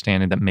our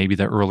understanding that maybe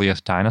the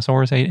earliest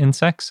dinosaurs ate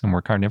insects and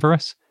were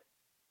carnivorous.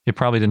 It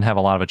probably didn't have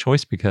a lot of a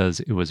choice because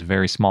it was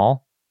very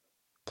small.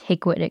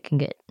 Take what it can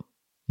get.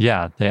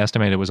 Yeah, they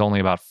estimate it was only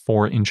about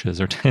 4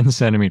 inches or 10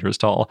 centimeters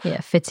tall.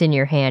 Yeah, fits in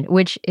your hand,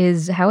 which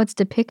is how it's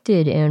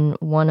depicted in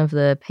one of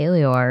the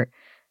paleo art.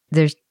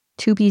 There's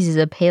 2 pieces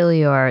of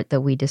paleo art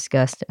that we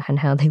discussed and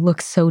how they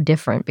look so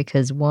different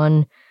because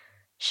one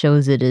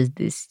shows it as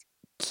this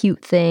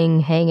cute thing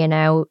hanging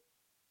out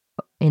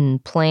in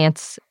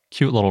plants.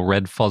 Cute little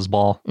red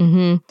fuzzball.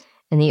 Mm-hmm.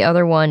 And the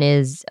other one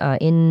is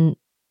in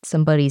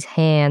somebody's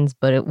hands,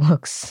 but it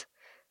looks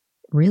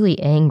really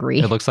angry.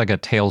 It looks like a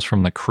Tales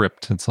from the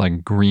Crypt. It's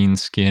like green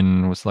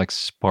skin with like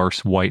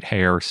sparse white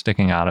hair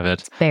sticking out of it.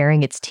 It's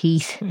baring its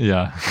teeth.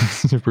 Yeah,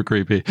 super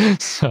creepy.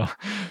 So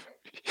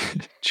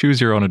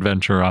choose your own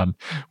adventure on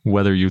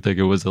whether you think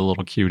it was a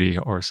little cutie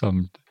or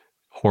some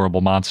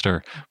horrible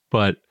monster.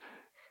 But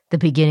the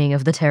beginning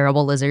of the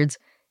terrible lizards.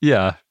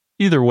 Yeah,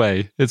 either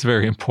way, it's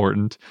very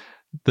important.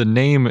 The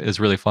name is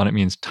really fun. It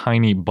means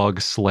tiny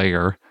bug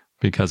slayer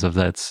because of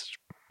its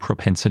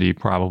propensity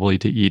probably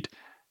to eat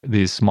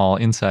these small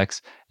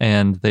insects.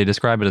 And they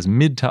describe it as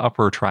mid to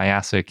upper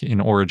Triassic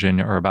in origin,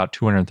 or about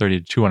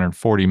 230 to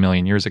 240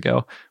 million years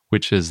ago,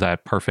 which is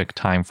that perfect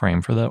time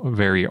frame for the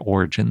very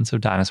origins of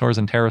dinosaurs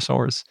and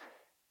pterosaurs.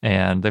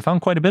 And they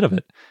found quite a bit of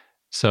it.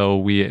 So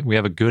we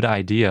have a good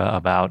idea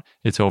about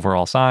its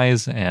overall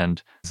size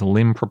and its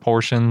limb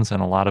proportions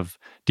and a lot of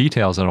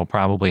details that will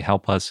probably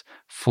help us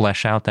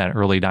flesh out that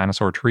early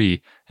dinosaur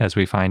tree as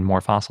we find more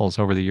fossils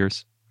over the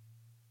years.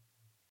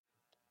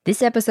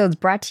 This episode's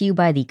brought to you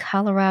by the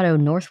Colorado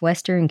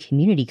Northwestern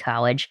Community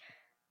College,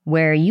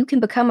 where you can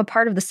become a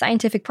part of the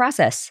scientific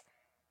process.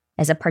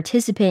 As a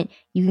participant,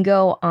 you can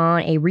go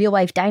on a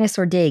real-life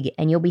dinosaur dig,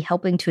 and you'll be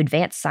helping to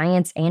advance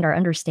science and our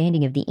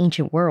understanding of the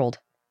ancient world.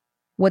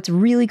 What's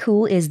really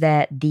cool is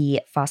that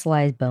the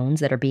fossilized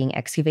bones that are being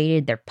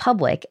excavated, they're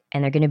public,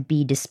 and they're going to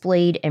be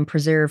displayed and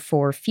preserved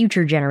for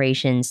future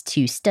generations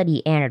to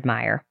study and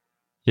admire.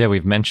 Yeah,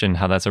 we've mentioned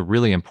how that's a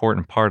really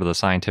important part of the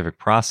scientific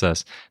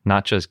process,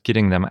 not just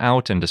getting them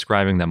out and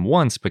describing them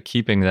once, but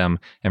keeping them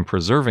and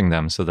preserving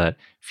them so that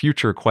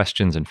future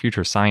questions and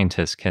future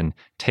scientists can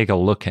take a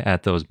look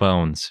at those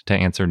bones to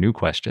answer new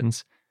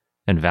questions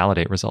and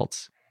validate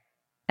results.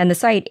 And the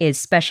site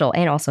is special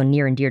and also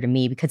near and dear to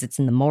me because it's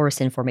in the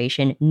Morrison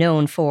Formation,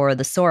 known for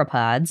the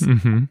sauropods,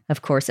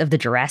 of course, of the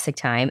Jurassic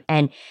time.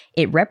 And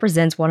it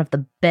represents one of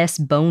the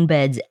best bone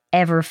beds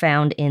ever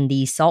found in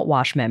the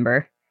saltwash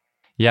member.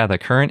 Yeah, the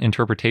current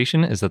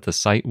interpretation is that the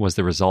site was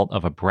the result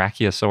of a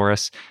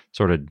Brachiosaurus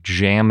sort of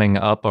jamming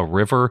up a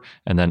river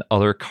and then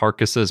other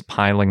carcasses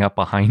piling up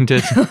behind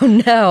it.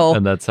 Oh, no.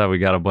 And that's how we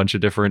got a bunch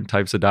of different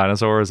types of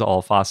dinosaurs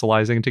all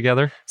fossilizing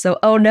together. So,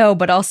 oh no,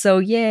 but also,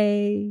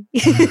 yay.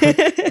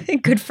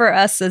 Good for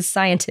us as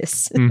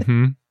scientists.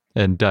 And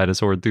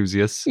dinosaur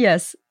enthusiasts.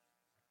 Yes.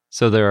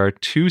 So there are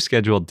 2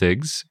 scheduled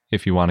digs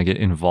if you want to get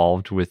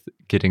involved with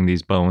getting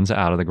these bones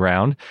out of the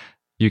ground.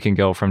 You can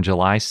go from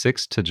July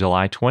 6th to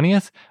July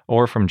 20th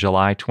or from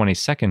July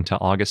 22nd to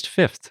August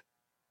 5th.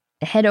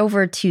 Head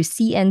over to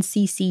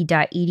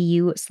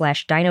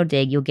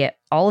cncc.edu/dinodig. You'll get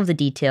all of the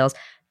details.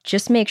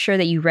 Just make sure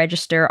that you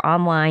register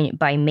online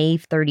by May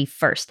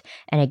 31st.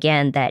 And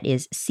again, that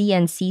is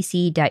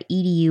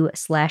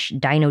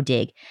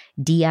cncc.edu/dinodig,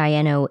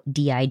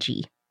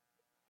 DINODIG.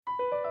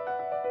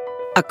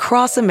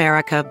 Across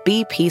America,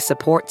 BP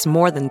supports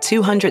more than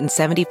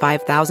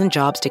 275,000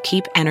 jobs to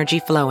keep energy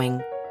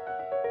flowing.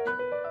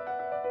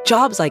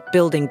 Jobs like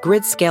building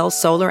grid-scale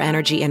solar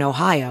energy in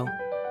Ohio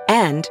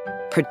and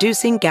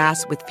producing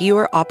gas with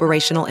fewer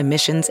operational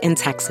emissions in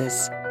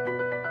Texas.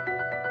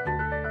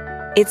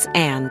 It's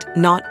and,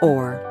 not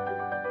or.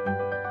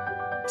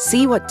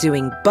 See what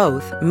doing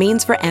both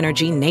means for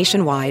energy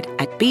nationwide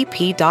at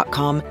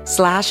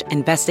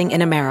bp.com/investing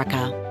in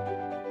America.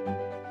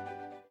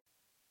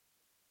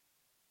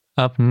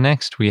 Up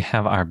next, we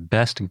have our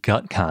best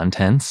gut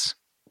contents.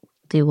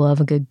 Do love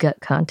a good gut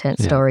content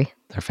story.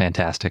 They're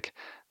fantastic.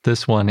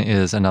 This one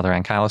is another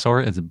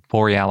ankylosaur. It's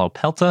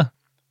Borealopelta.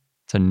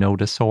 It's a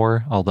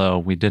nodosaur, although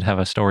we did have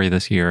a story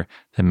this year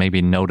that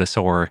maybe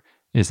nodosaur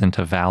isn't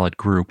a valid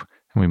group,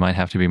 and we might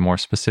have to be more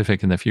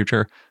specific in the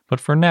future.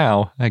 But for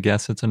now, I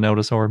guess it's a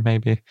nodosaur,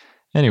 maybe.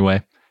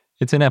 Anyway,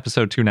 it's in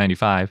episode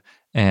 295,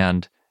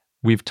 and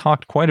we've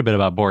talked quite a bit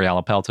about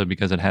Borealopelta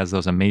because it has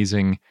those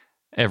amazing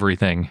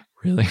everything,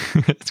 really.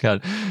 It's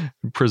got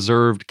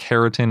preserved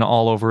keratin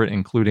all over it,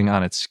 including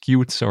on its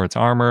scutes or its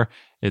armor.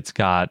 It's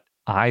got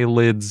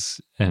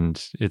eyelids,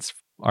 and it's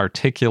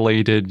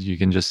articulated. You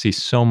can just see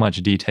so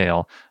much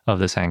detail of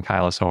this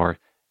ankylosaur.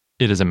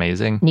 It is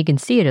amazing. And you can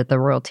see it at the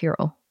Royal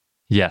Tyrrell.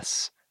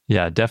 Yes.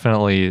 Yeah,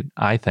 definitely,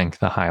 I think,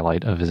 the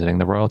highlight of visiting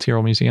the Royal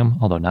Tyrrell Museum,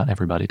 although not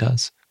everybody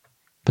does.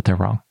 But they're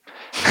wrong.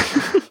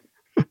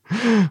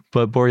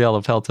 But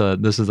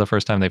Borealopelta, this is the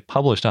first time they've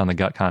published on the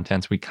gut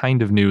contents. We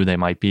kind of knew they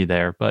might be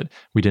there, but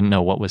we didn't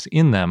know what was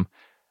in them.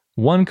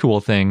 One cool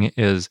thing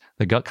is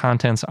the gut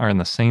contents are in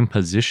the same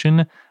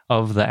position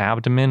of the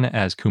abdomen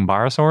as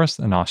Cumbarasaurus,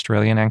 an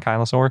Australian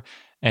ankylosaur,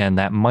 and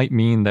that might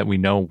mean that we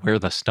know where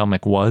the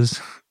stomach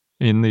was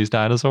in these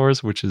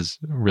dinosaurs, which is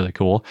really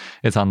cool.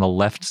 It's on the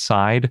left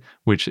side,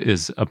 which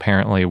is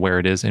apparently where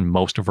it is in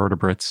most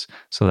vertebrates,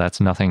 so that's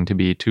nothing to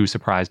be too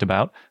surprised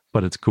about,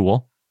 but it's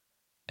cool.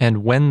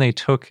 And when they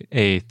took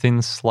a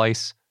thin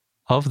slice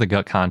of the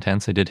gut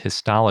contents, they did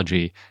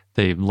histology.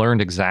 They learned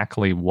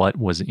exactly what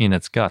was in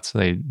its guts.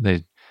 They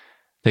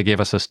gave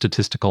us a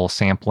statistical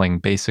sampling,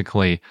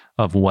 basically,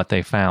 of what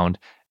they found.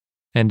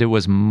 And it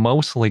was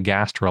mostly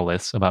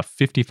gastroliths. About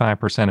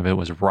 55% of it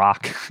was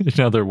rock, in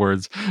other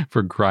words,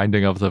 for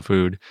grinding up the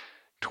food.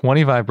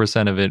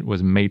 25% of it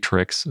was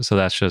matrix, so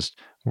that's just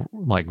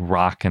like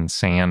rock and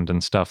sand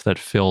and stuff that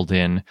filled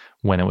in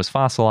when it was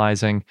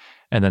fossilizing.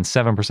 And then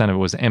 7% of it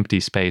was empty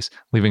space,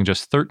 leaving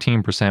just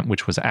 13%,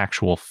 which was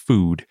actual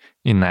food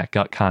in that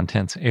gut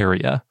contents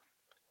area.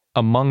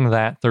 Among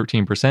that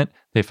 13%,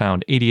 they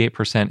found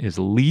 88% is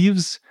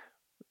leaves,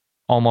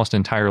 almost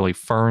entirely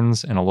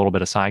ferns and a little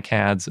bit of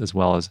cycads, as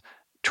well as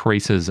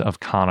traces of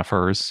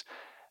conifers.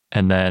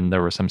 And then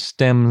there were some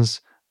stems,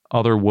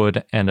 other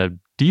wood, and a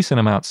decent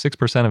amount,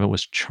 6% of it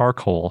was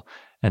charcoal.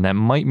 And that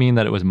might mean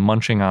that it was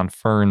munching on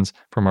ferns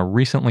from a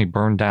recently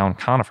burned down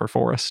conifer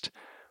forest,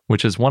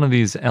 which is one of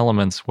these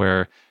elements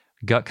where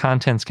gut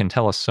contents can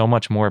tell us so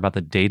much more about the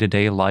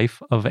day-to-day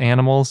life of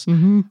animals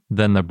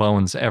than the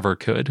bones ever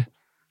could.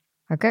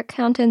 Are gut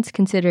contents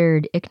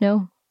considered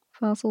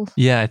ichnofossils?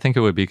 Yeah, I think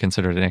it would be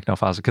considered an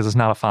ichnofossil because it's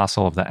not a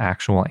fossil of the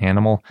actual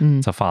animal.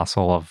 It's a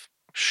fossil of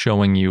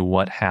showing you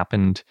what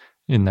happened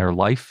in their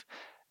life.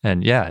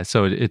 And yeah,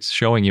 so it's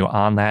showing you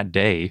on that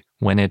day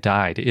when it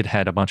died, it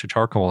had a bunch of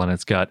charcoal in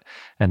its gut.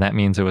 And that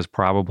means it was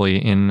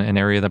probably in an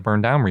area that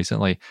burned down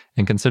recently.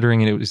 And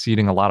considering it was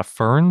eating a lot of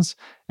ferns,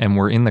 and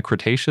we're in the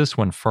Cretaceous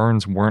when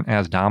ferns weren't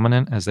as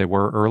dominant as they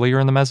were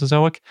earlier in the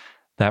Mesozoic,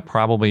 that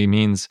probably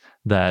means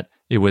that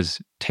it was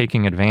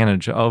taking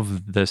advantage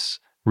of this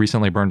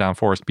recently burned down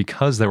forest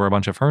because there were a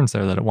bunch of ferns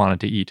there that it wanted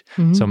to eat.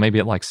 So maybe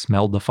it like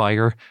smelled the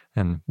fire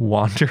and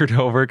wandered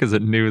over because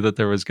it knew that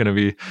there was going to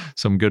be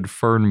some good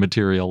fern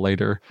material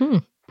later.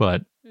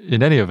 But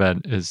in any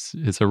event,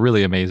 it's a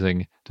really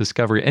amazing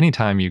discovery.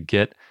 Anytime you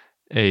get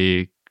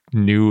a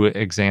new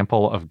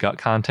example of gut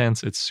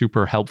contents, it's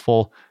super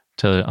helpful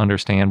to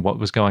understand what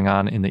was going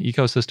on in the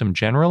ecosystem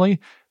generally,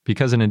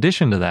 because in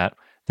addition to that,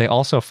 they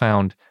also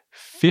found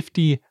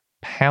 50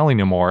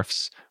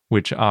 paleomorphs,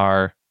 which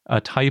are a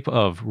type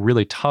of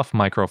really tough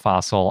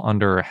microfossil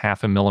under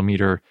 0.5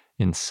 millimeter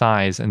in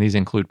size, and these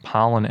include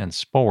pollen and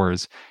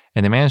spores,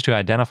 and they managed to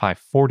identify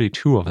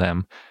 42 of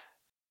them.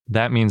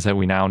 That means that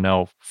we now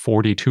know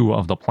 42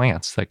 of the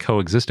plants that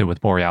coexisted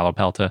with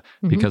Borealopelta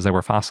because they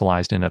were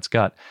fossilized in its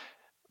gut.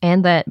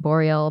 And that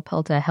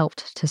Borealopelta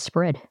helped to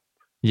spread.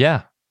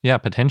 Yeah,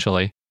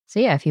 potentially. So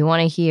yeah, if you want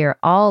to hear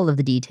all of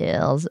the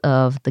details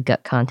of the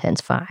gut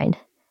contents find,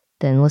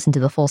 then listen to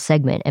the full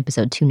segment,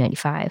 episode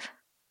 295.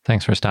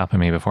 Thanks for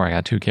stopping me before I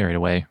got too carried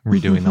away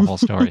redoing the whole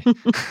story.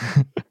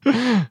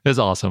 It's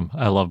awesome.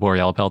 I love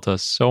Borealopelta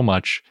so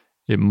much.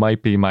 It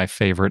might be my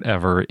favorite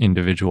ever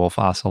individual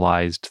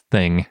fossilized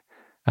thing.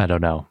 I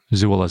don't know.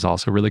 Zool is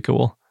also really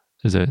cool.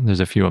 There's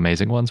a few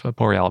amazing ones, but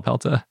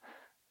Borealopelta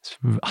is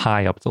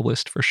high up the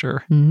list for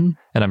sure. And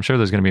I'm sure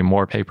there's going to be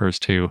more papers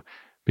too,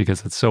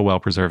 because it's so well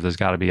preserved. There's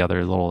got to be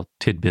other little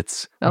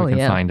tidbits we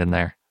can find in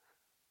there.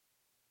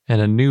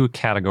 And a new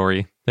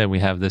category that we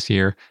have this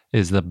year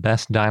is the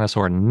best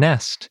dinosaur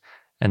nest.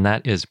 and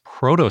that is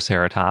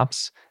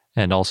Protoceratops,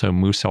 and also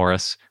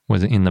Moosaurus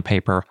was in the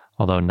paper,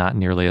 although not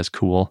nearly as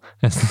cool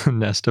as the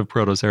nest of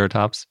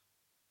Protoceratops.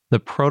 The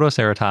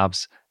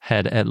Protoceratops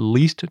had at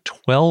least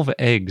 12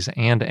 eggs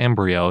and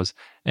embryos,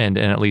 and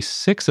in at least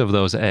 6 of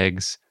those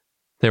eggs,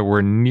 there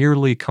were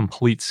nearly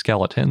complete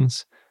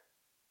skeletons.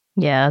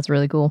 Yeah, that's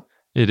really cool.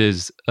 It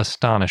is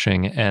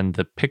astonishing, and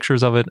the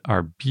pictures of it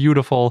are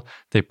beautiful.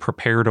 They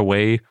prepared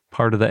away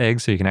part of the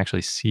egg so you can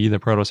actually see the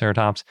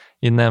Protoceratops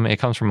in them. It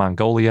comes from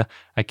Mongolia.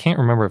 I can't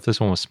remember if this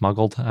one was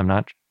smuggled. I'm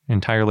not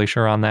entirely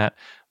sure on that,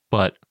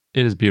 but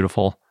it is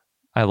beautiful.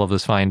 I love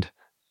this find.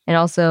 And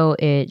also,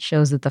 it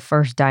shows that the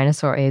first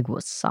dinosaur egg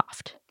was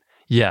soft.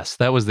 Yes,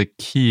 that was the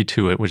key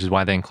to it, which is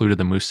why they included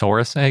the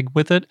Moosaurus egg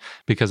with it,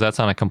 because that's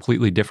on a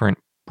completely different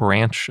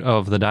branch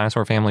of the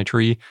dinosaur family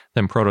tree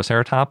than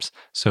Protoceratops.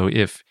 So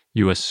if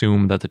you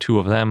assume that the two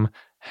of them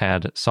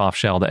had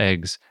soft-shelled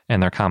eggs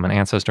and their common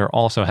ancestor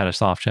also had a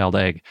soft-shelled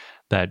egg,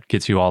 that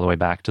gets you all the way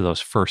back to those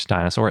first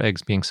dinosaur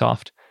eggs being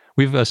soft.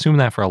 We've assumed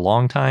that for a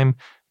long time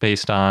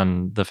based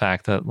on the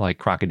fact that like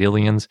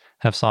crocodilians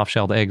have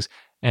soft-shelled eggs,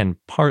 and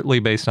partly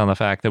based on the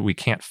fact that we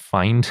can't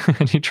find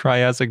any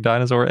Triassic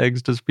dinosaur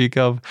eggs to speak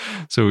of.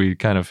 So we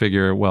kind of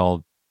figure,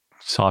 well,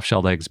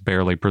 soft-shelled eggs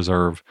barely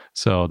preserve,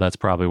 so that's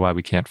probably why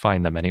we can't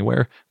find them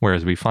anywhere,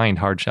 whereas we find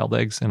hard-shelled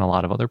eggs in a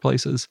lot of other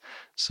places.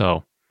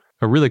 So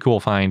a really cool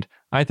find.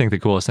 I think the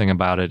coolest thing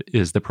about it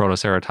is the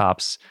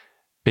Protoceratops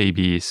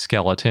baby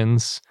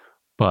skeletons,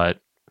 but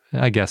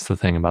I guess the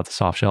thing about the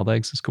soft-shelled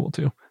eggs is cool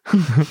too.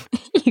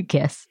 You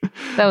guess.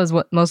 That was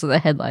what most of the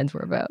headlines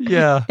were about.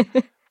 Yeah.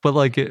 But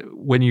like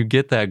when you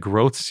get that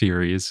growth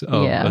series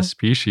of a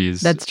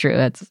species. That's true.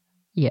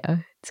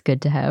 It's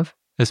good to have.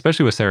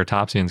 Especially with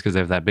ceratopsians, because they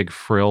have that big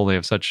frill. They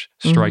have such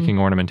striking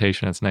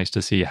ornamentation. It's nice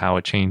to see how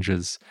it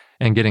changes.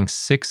 And getting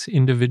 6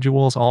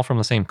 individuals all from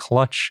the same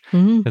clutch,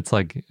 it's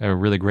like a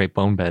really great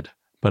bone bed,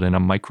 but in a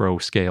micro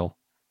scale.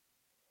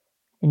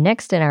 And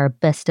next in our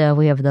best of,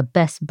 we have the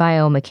best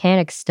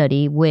biomechanics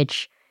study,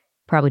 which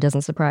probably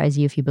doesn't surprise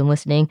you if you've been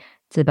listening.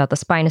 It's about the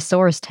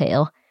Spinosaurus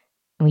tail.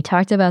 And we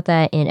talked about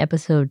that in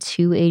episode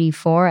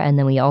 284, and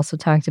then we also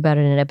talked about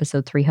it in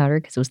episode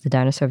 300 because it was the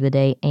dinosaur of the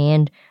day,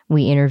 and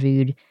we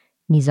interviewed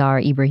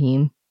Nizar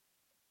Ibrahim.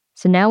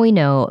 So now we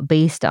know,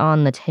 based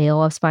on the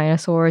tail of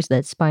Spinosaurus,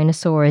 that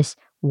Spinosaurus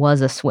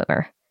was a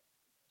swimmer.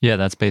 Yeah,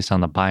 that's based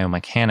on the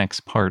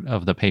biomechanics part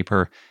of the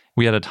paper.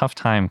 We had a tough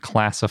time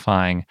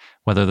classifying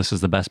whether this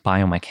is the best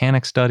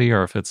biomechanics study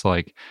or if it's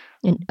like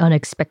an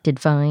unexpected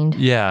find.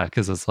 Yeah,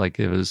 because it's like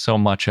it was so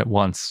much at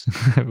once.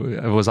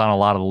 It was on a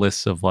lot of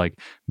lists of like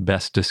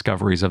best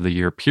discoveries of the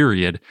year,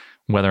 period.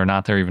 Whether or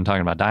not they're even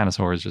talking about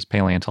dinosaurs, just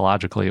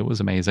paleontologically, it was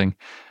amazing.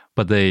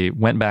 But they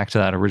went back to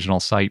that original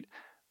site,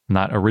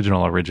 not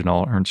original,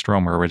 Ernst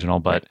Romer original,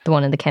 but the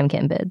one in the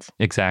Kemkem beds.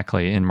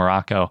 Exactly, in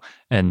Morocco.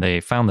 And they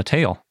found the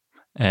tail.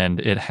 And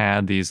it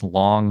had these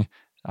long,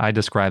 I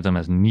describe them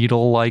as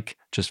needle-like,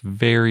 just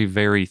very,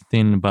 very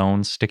thin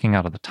bones sticking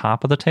out of the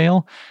top of the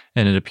tail.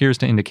 And it appears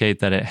to indicate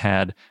that it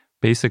had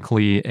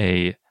basically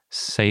a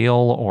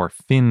sail or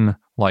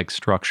fin-like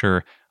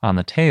structure on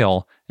the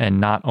tail and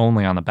not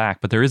only on the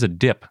back, but there is a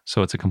dip.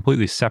 So it's a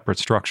completely separate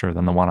structure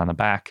than the one on the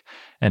back.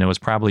 And it was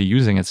probably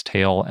using its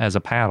tail as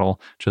a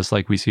paddle, just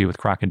like we see with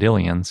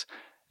crocodilians.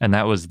 And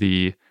that was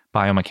the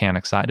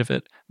biomechanics side of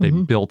it. They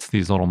built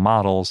these little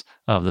models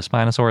of the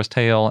Spinosaurus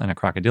tail and a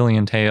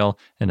crocodilian tail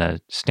and a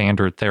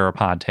standard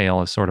theropod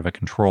tail as sort of a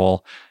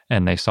control.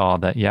 And they saw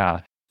that,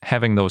 yeah,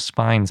 having those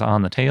spines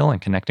on the tail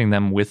and connecting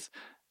them with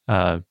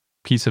a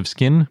piece of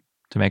skin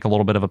to make a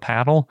little bit of a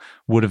paddle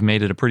would have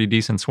made it a pretty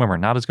decent swimmer.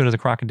 Not as good as a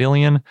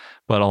crocodilian,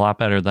 but a lot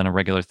better than a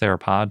regular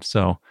theropod.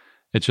 So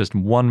it's just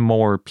one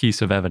more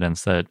piece of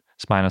evidence that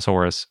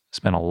Spinosaurus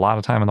spent a lot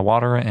of time in the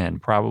water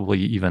and probably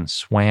even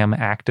swam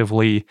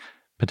actively,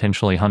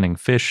 potentially hunting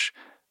fish.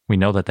 We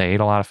know that they ate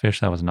a lot of fish.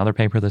 That was another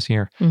paper this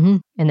year.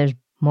 And there's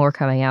more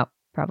coming out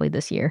probably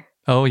this year.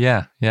 Oh,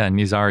 yeah. Yeah.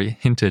 Nizar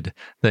hinted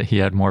that he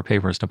had more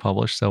papers to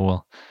publish. So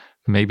we'll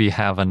maybe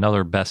have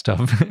another best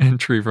of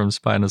entry from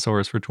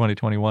Spinosaurus for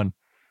 2021.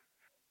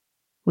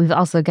 We've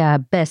also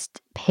got best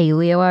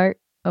paleo art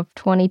of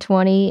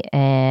 2020.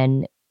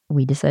 And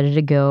we decided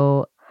to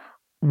go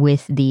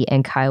with the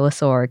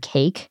Ankylosaur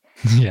cake.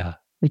 Yeah.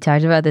 We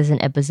talked about this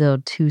in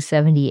episode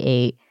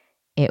 278.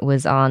 It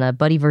was on a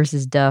Buddy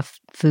vs. Duff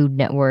Food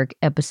Network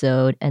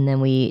episode, and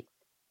then we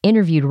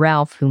interviewed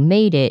Ralph, who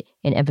made it,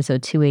 in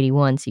episode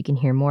 281, so you can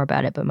hear more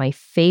about it. But my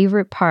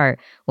favorite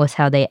part was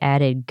how they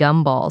added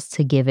gumballs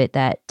to give it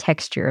that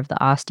texture of the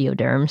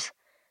osteoderms.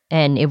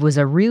 And it was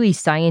a really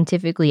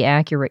scientifically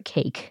accurate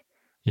cake.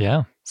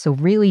 Yeah. So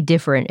really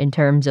different in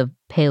terms of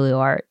paleo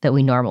art that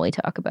we normally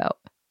talk about.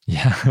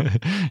 Yeah.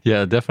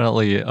 Yeah,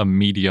 definitely a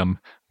medium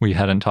we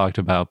hadn't talked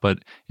about. But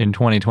in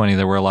 2020,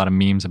 there were a lot of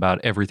memes about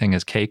everything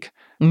is cake.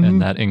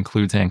 And that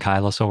includes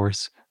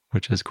ankylosaurs,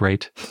 which is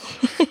great.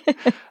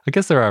 I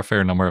guess there are a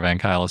fair number of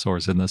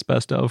ankylosaurs in this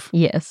best of.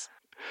 Yes.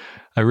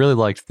 I really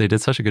liked, they did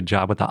such a good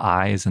job with the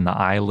eyes and the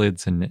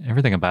eyelids and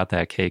everything about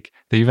that cake.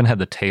 They even had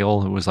the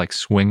tail. It was like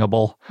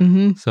swingable.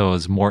 Mm-hmm. So it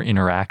was more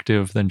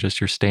interactive than just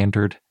your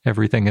standard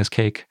everything is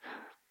cake.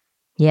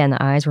 Yeah, and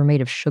the eyes were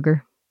made of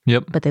sugar,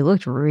 Yep. but they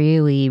looked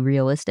really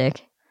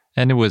realistic.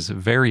 And it was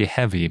very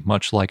heavy,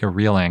 much like a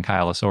real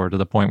ankylosaur, to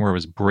the point where it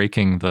was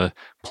breaking the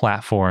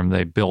platform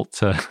they built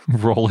to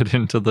roll it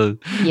into the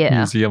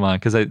museum on.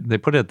 Because they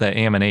put it at the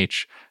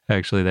AM&H.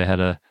 Actually, they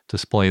had a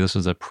display. This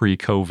was a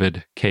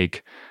pre-COVID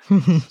cake.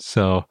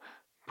 So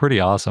pretty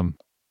awesome.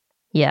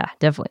 Yeah,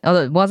 definitely.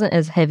 Although it wasn't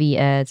as heavy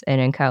as an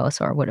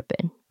ankylosaur would have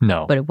been.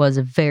 No. But it was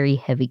a very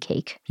heavy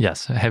cake.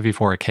 Yes, heavy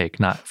for a cake,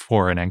 not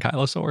for an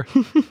ankylosaur.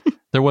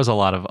 There was a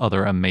lot of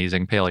other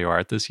amazing paleo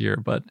art this year,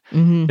 but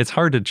it's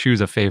hard to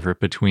choose a favorite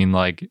between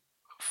like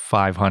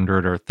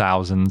 500 or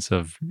thousands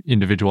of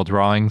individual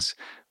drawings.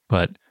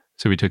 But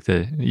so we took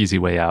the easy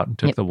way out and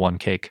took the one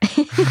cake.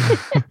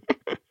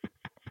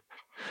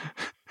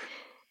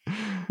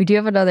 We do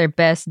have another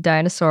best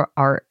dinosaur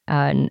art.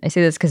 And I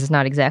say this because it's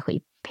not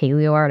exactly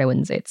paleo art. I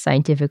wouldn't say it's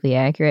scientifically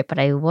accurate, but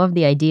I love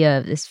the idea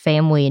of this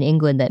family in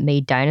England that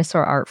made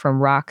dinosaur art from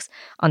rocks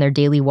on their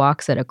daily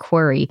walks at a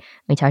quarry.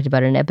 We talked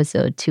about it in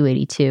episode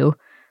 282.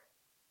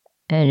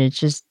 And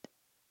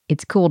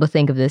it's cool to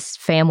think of this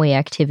family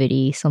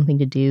activity, something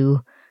to do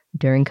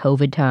during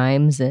COVID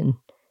times and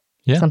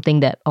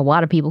something that a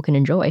lot of people can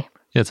enjoy.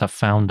 It's a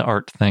found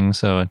art thing.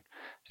 So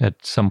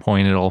at some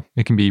point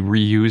it can be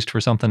reused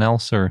for something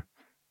else or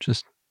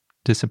just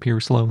disappear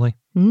slowly.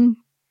 Mm-hmm.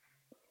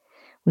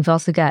 We've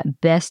also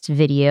got best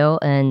video,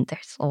 and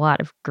there's a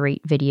lot of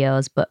great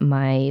videos, but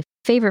my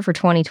favorite for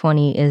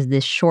 2020 is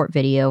this short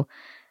video.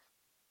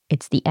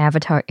 It's the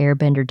Avatar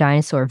Airbender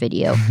dinosaur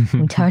video.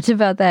 We talked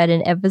about that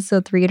in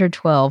episode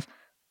 312.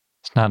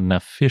 It's not an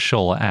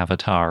official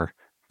Avatar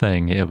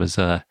thing. It was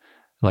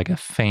like a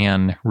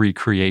fan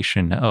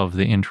recreation of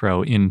the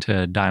intro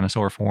into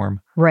dinosaur form.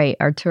 Right.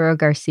 Arturo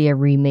Garcia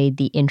remade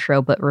the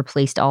intro, but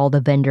replaced all the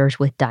benders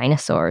with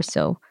dinosaurs.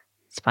 So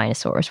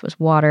Spinosaurus was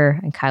water,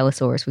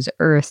 Ankylosaurus was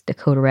earth,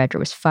 Dakotaraptor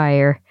was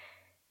fire.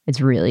 It's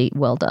really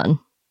well done.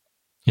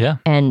 Yeah.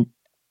 And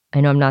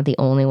I know I'm not the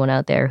only one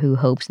out there who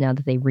hopes now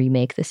that they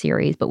remake the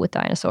series, but with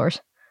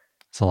dinosaurs.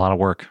 It's a lot of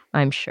work.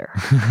 I'm sure.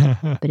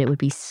 But it would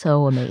be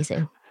so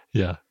amazing.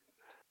 Yeah.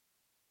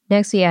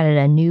 Next, we added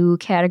a new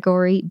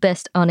category,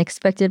 Best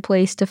Unexpected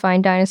Place to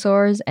Find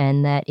Dinosaurs,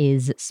 and that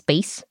is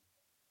space.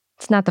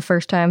 It's not the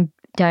first time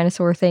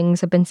dinosaur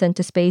things have been sent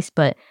to space,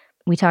 but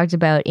we talked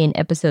about in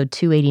episode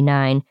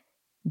 289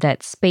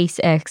 that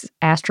SpaceX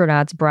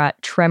astronauts brought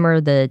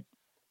Tremor, the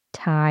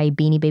Thai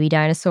beanie baby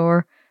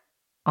dinosaur,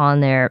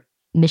 on their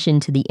mission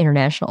to the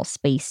International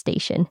Space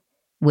Station,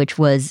 which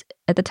was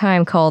at the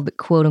time called,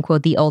 quote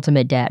unquote, the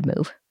ultimate dad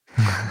move.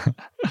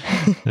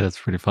 That's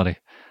pretty funny.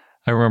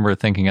 I remember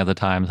thinking at the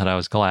time that I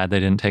was glad they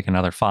didn't take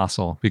another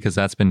fossil because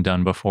that's been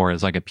done before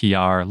as like a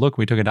PR. Look,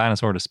 we took a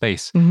dinosaur to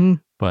space,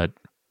 but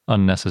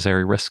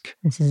unnecessary risk.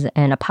 This is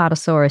an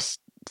Apatosaurus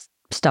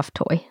stuffed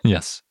toy.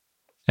 Yes.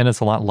 And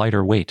it's a lot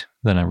lighter weight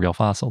than a real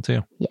fossil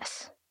too.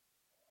 Yes.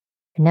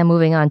 And now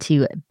moving on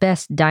to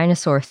best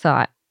dinosaur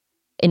thought.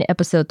 In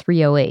episode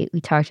 308,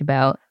 we talked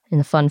about, in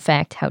the fun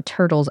fact, how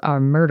turtles are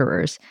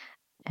murderers.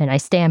 And I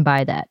stand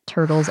by that.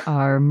 Turtles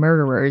are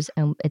murderers.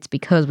 And it's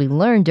because we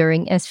learned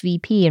during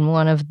SVP in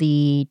one of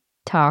the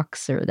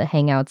talks or the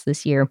hangouts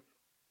this year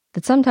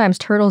that sometimes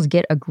turtles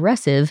get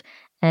aggressive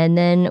and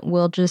then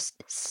will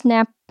just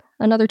snap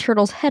another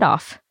turtle's head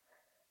off.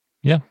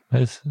 Yeah,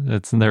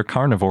 they're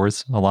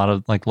carnivores. A lot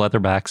of like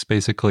leatherbacks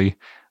basically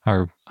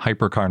are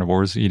hyper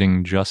carnivores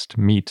eating just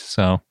meat.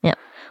 So yeah,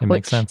 it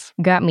makes sense.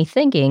 Got me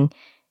thinking,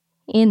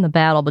 in the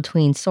battle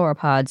between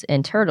sauropods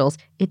and turtles,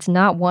 it's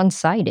not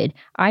one-sided.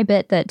 I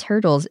bet that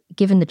turtles,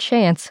 given the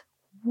chance,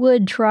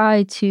 would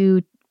try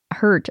to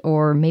hurt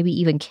or maybe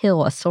even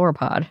kill a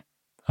sauropod.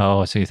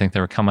 Oh, so you think they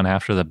were coming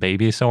after the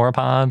baby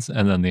sauropods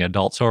and then the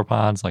adult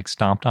sauropods like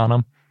stomped on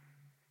them?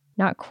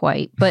 Not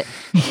quite, but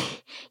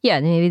yeah,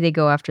 maybe they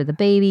go after the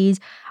babies,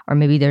 or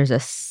maybe there's a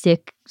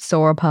sick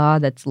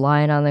sauropod that's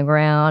lying on the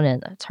ground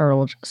and the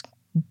turtle just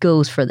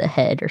goes for the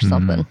head or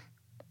something.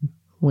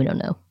 We don't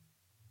know.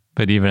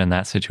 But even in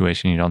that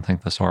situation, you don't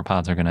think the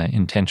sauropods are going to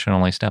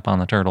intentionally step on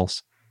the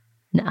turtles?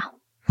 No.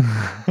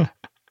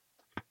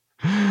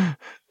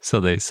 So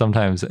they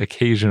sometimes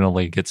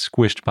occasionally get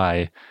squished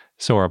by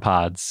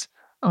sauropods.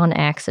 On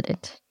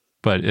accident.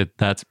 But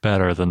that's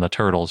better than the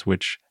turtles,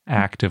 which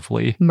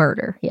actively...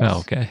 Murder, yes. Oh,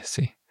 okay,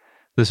 see.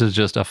 This is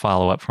just a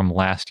follow-up from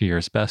last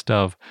year's Best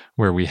Of,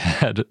 where we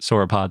had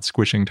sauropods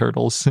squishing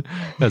turtles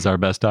as our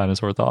best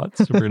dinosaur thoughts.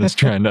 So we're just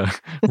trying to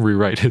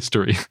rewrite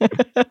history.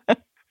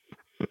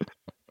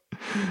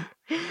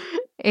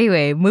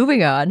 Anyway,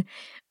 moving on.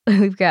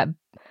 We've got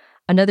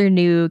another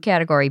new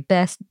category,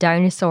 Best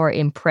Dinosaur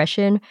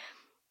Impression.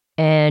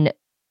 And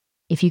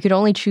if you could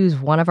only choose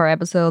one of our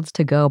episodes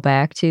to go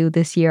back to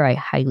this year, I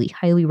highly,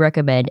 highly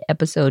recommend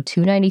episode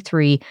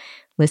 293.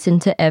 Listen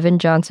to Evan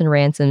Johnson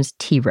Ransom's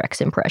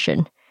T-Rex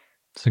impression.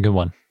 It's a good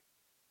one.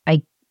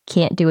 I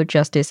can't do it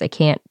justice. I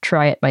can't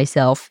try it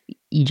myself.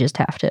 you just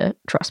have to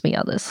trust me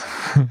on this.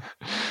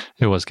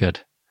 It was good.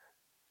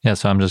 Yeah,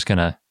 so I'm just going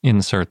to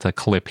insert the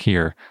clip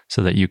here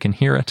so that you can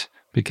hear it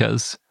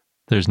because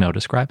there's no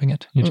describing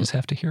it. You just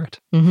have to hear it.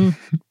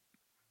 Mm-hmm.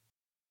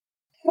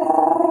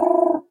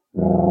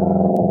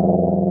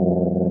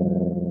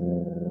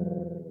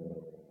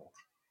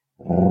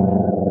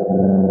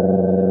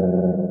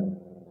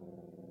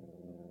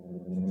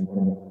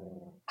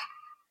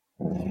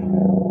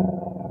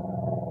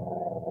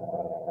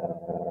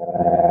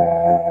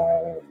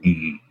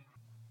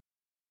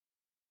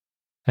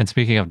 And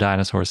speaking of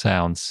dinosaur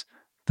sounds,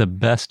 the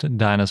best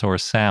dinosaur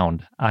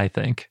sound, I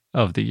think,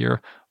 of the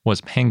year was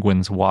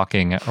penguins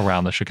walking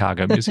around the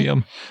Chicago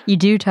Museum. You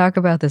do talk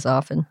about this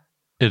often.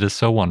 It is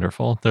so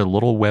wonderful. Their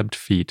little webbed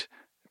feet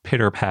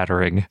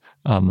pitter-pattering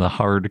on the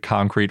hard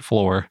concrete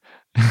floor.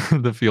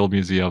 The Field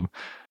Museum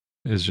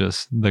is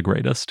just the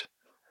greatest.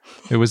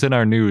 It was in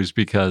our news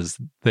because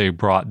they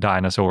brought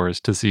dinosaurs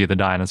to see the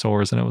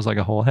dinosaurs, and it was like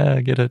a whole, hey,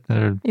 I get it,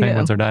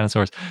 penguins are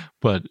dinosaurs.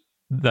 But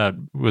that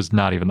was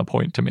not even the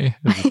point to me.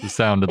 It was the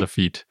sound of the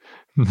feet,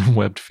 the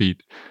webbed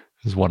feet.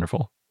 It was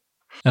wonderful.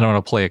 And I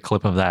want to play a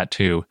clip of that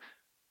too,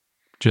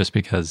 just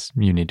because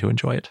you need to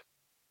enjoy it.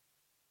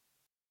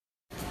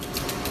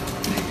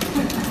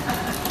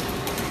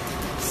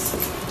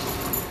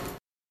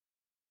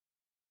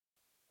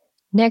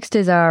 Next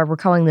is we're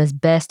calling this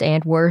best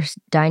and worst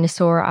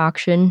dinosaur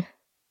auction.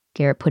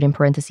 Garrett put in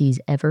parentheses,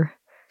 ever.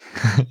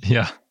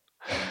 Yeah.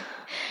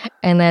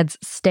 And that's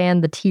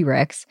Stan the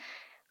T-Rex.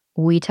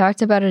 We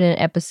talked about it in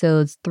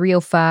episodes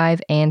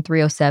 305 and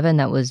 307.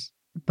 That was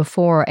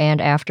before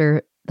and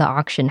after the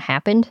auction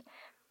happened.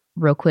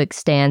 Real quick,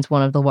 Stan's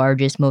one of the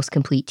largest, most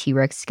complete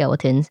T-Rex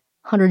skeletons.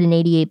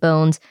 188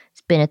 bones.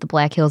 It's been at the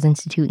Black Hills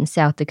Institute in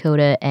South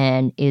Dakota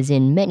and is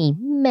in many,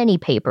 many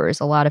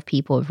papers. A lot of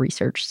people have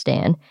researched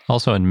Stan.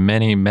 Also in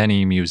many,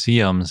 many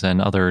museums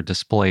and other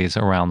displays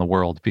around the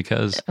world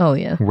because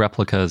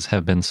replicas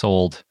have been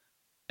sold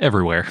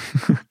everywhere.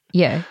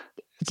 Yeah.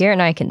 Garrett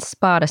and I can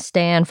spot a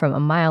Stan from a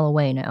mile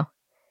away now.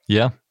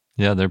 Yeah,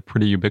 they're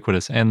pretty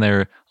ubiquitous, and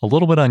they're a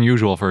little bit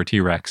unusual for a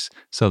T-Rex.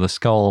 So the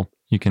skull,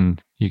 you can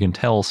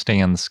tell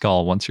Stan's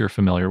skull once you're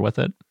familiar with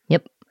it.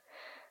 Yep.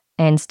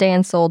 And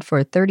Stan sold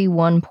for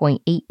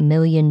 $31.8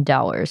 million,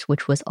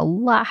 which was a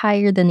lot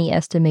higher than the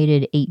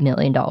estimated $8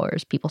 million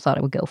people thought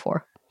it would go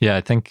for. Yeah,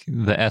 I think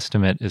the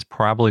estimate is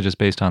probably just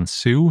based on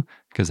Sue,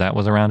 because that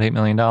was around $8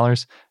 million,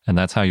 and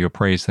that's how you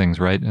appraise things,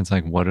 right? It's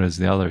like, what is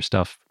the other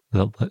stuff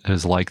that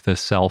is like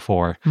this sell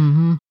for?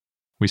 Mm-hmm.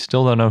 We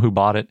still don't know who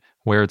bought it,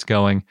 where it's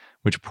going,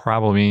 which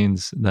probably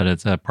means that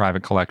it's a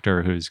private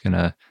collector who's going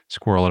to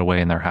squirrel it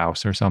away in their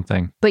house or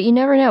something. But you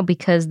never know,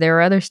 because there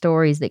are other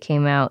stories that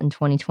came out in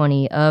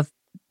 2020 of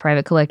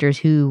private collectors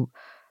who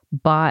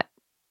bought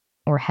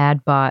or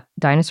had bought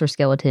dinosaur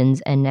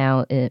skeletons and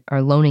now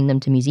are loaning them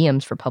to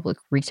museums for public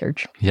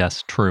research.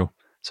 Yes, true.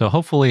 So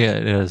hopefully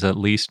it is at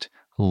least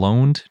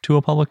loaned to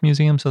a public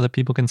museum so that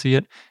people can see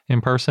it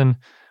in person.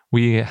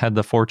 We had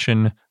the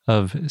fortune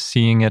of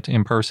seeing it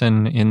in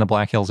person in the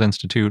Black Hills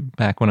Institute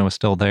back when it was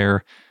still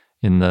there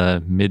in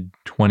the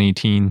mid-20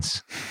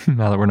 teens,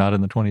 now that we're not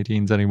in the 20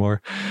 teens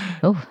anymore.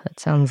 Oh, that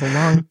sounds a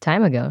long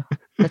time ago.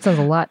 That sounds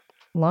a lot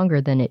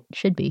longer than it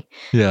should be.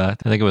 Yeah,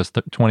 I think it was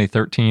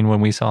 2013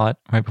 when we saw it,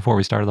 right before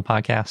we started the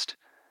podcast.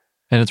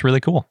 And it's really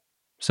cool.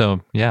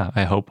 So yeah,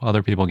 I hope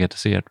other people get to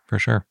see it for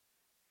sure.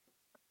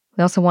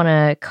 We also want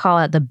to call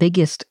out the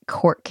biggest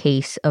court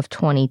case of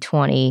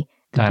 2020.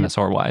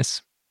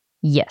 Dinosaur-wise.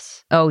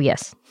 Yes. Oh,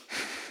 yes.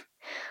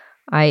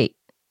 I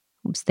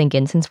was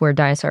thinking, since we're a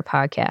dinosaur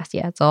podcast,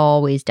 yeah, it's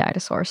always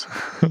dinosaurs.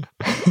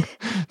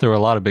 There were a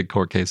lot of big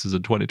court cases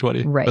in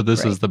 2020, right? But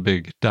this is the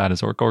big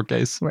dinosaur court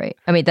case. Right.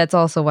 I mean, that's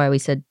also why we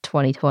said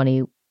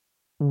 2020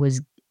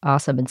 was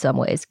awesome in some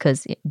ways,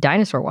 because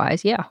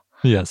dinosaur-wise, yeah.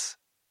 Yes.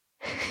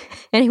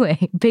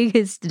 Anyway,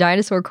 biggest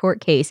dinosaur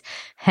court case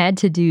had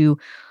to do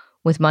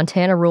with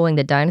Montana ruling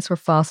that dinosaur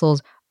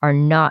fossils are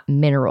not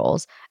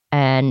minerals.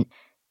 And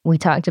we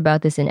talked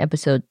about this in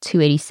episode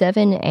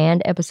 287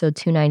 and episode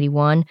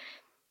 291.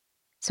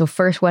 So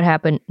first, what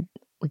happened?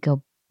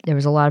 There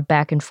was a lot of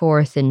back and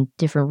forth and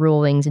different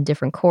rulings in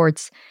different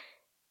courts.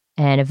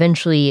 And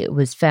eventually it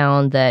was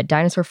found that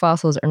dinosaur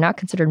fossils are not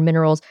considered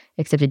minerals,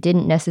 except it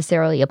didn't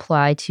necessarily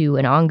apply to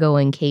an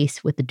ongoing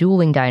case with the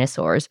dueling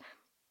dinosaurs.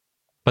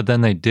 But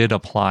then they did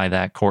apply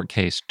that court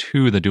case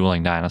to the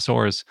dueling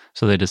dinosaurs.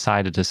 So they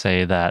decided to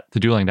say that the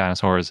dueling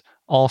dinosaurs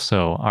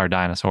also are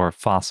dinosaur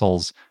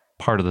fossils,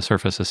 part of the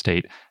surface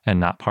estate and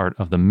not part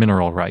of the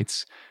mineral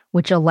rights.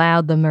 Which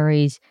allowed the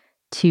Murrays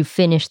to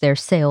finish their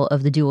sale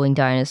of the dueling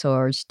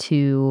dinosaurs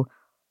to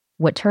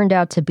what turned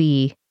out to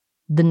be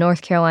the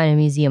North Carolina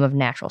Museum of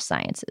Natural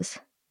Sciences.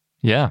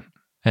 Yeah,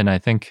 and I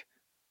think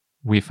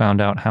we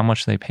found out how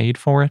much they paid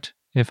for it,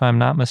 if I'm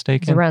not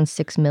mistaken. It was around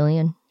 $6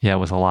 million. Yeah, it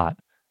was a lot.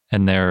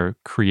 And they're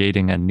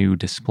creating a new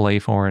display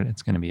for it.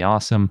 It's going to be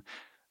awesome.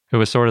 It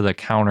was sort of the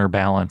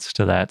counterbalance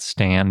to that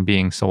Stan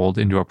being sold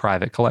into a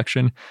private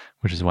collection,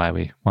 which is why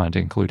we wanted to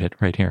include it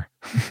right here.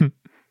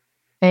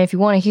 And if you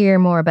want to hear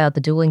more about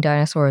the dueling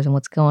dinosaurs and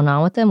what's going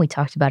on with them, we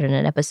talked about it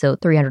in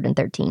episode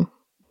 313.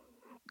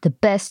 The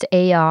best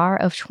AR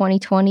of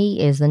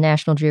 2020 is the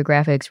National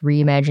Geographic's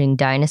Reimagining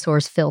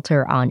Dinosaurs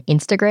filter on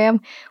Instagram,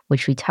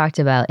 which we talked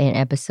about in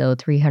episode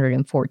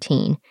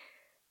 314.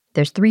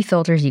 There's 3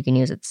 filters you can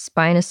use. It's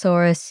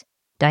Spinosaurus,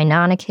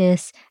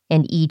 Deinonychus,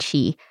 and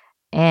Ichi.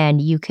 And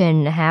you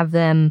can have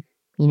them,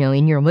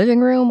 in your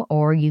living room,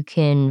 or you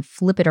can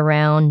flip it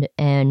around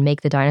and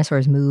make the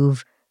dinosaurs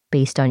move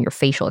based on your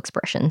facial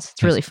expressions.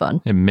 It's really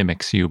fun. It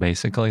mimics you,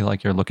 basically,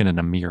 like you're looking in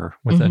a mirror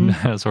with a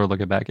dinosaur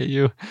looking back at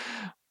you.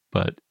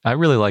 But I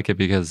really like it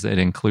because it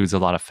includes a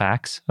lot of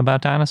facts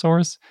about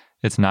dinosaurs.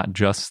 It's not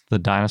just the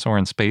dinosaur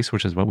in space,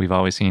 which is what we've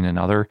always seen in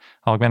other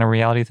augmented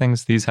reality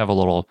things. These have a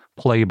little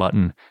play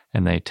button,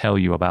 and they tell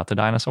you about the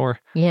dinosaur.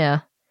 Yeah.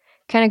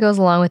 Kind of goes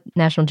along with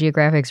National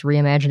Geographic's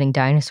Reimagining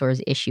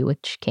Dinosaurs issue,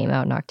 which came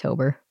out in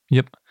October.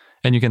 Yep.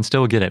 And you can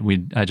still get it.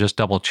 I just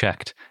double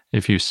checked.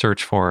 If you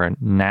search for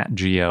Nat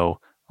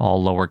Geo,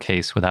 all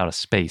lowercase without a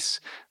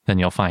space, then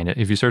you'll find it.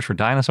 If you search for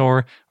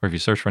dinosaur, or if you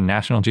search for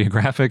National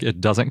Geographic, it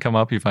doesn't come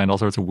up. You find all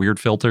sorts of weird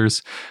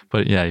filters.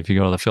 But yeah, if you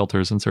go to the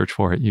filters and search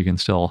for it, you can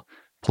still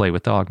play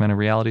with the augmented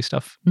reality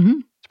stuff.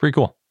 It's pretty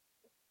cool.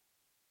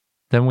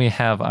 Then we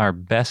have our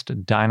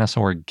best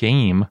dinosaur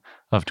game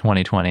of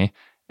 2020,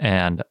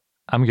 and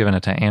I'm giving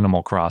it to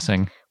Animal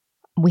Crossing.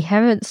 We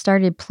haven't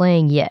started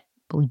playing yet,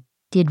 but we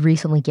did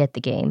recently get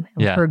the game.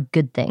 We've heard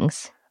good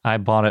things. I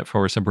bought it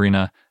for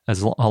Sabrina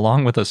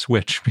along with a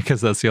Switch,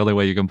 because that's the only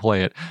way you can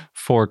play it,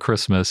 for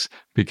Christmas,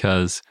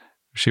 because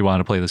she wanted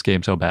to play this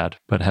game so bad,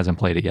 but hasn't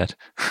played it yet.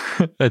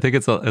 I think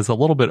it's a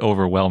little bit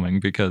overwhelming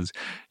because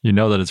you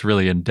know that it's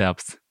really in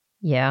depth.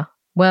 Yeah.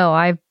 Well,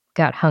 I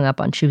got hung up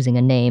on choosing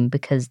a name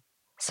because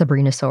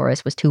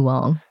Sabrinasaurus was too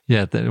long.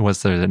 Yeah,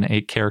 was there an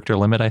 8-character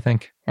limit, I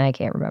think? I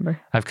can't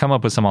remember. I've come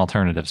up with some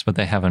alternatives, but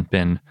they haven't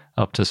been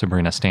up to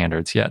Sabrina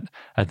standards yet.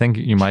 I think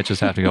you might just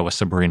have to go with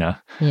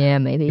Sabrina. Yeah,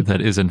 maybe.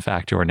 That is, in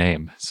fact, your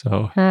name.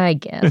 So I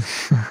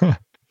guess.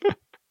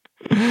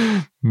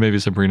 Maybe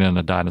Sabrina and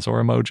a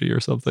dinosaur emoji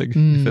or something,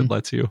 if it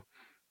lets you.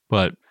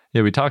 But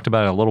yeah, we talked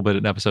about it a little bit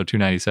in episode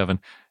 297.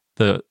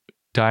 The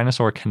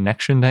dinosaur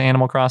connection to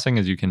Animal Crossing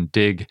is you can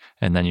dig,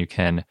 and then you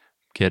can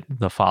get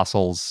the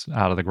fossils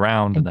out of the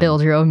ground. And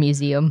build your own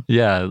museum.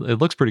 Yeah, it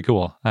looks pretty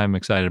cool. I'm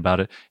excited about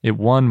it. It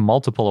won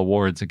multiple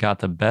awards. It got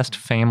the best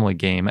family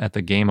game at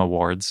the Game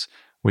Awards,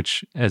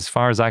 which, as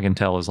far as I can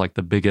tell, is like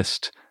the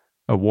biggest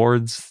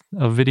awards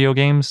of video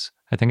games.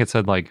 I think it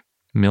said like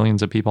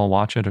millions of people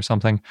watch it or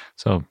something.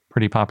 So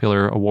pretty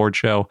popular award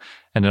show.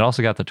 And it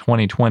also got the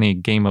 2020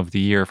 Game of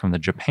the Year from the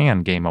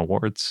Japan Game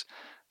Awards.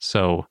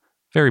 So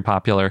very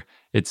popular.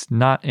 It's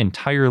not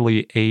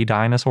entirely a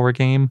dinosaur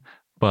game,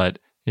 but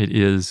it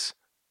is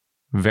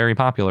very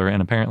popular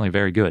and apparently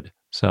very good.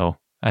 So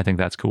I think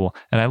that's cool.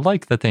 And I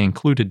like that they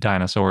included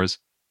dinosaurs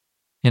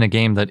in a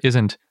game that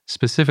isn't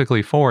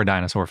specifically for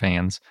dinosaur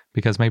fans,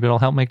 because maybe it'll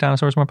help make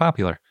dinosaurs more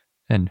popular.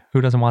 And who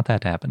doesn't want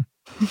that to happen?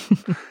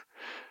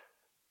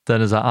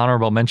 That is an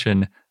honorable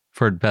mention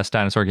for best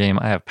dinosaur game.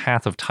 I have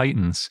Path of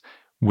Titans,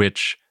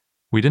 which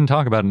we didn't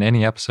talk about in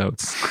any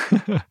episodes.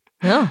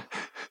 No.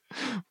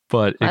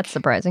 But that's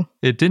surprising.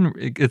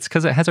 It's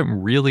because it hasn't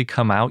really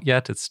come out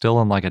yet. It's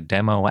still in like a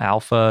demo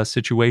alpha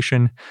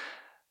situation.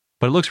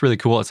 But it looks really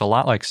cool. It's a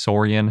lot like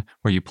Saurian,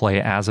 where you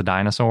play as a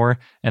dinosaur,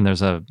 and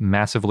there's a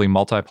massively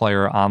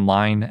multiplayer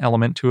online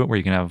element to it where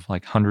you can have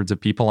like hundreds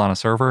of people on a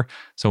server.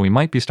 So we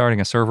might be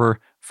starting a server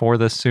for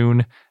this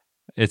soon.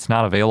 It's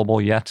not available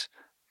yet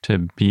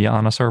to be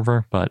on a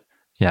server, but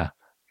yeah,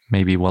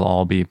 maybe we'll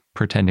all be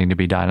pretending to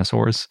be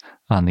dinosaurs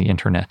on the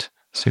internet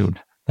soon.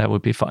 That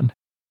would be fun.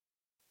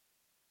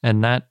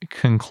 And that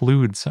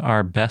concludes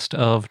our best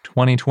of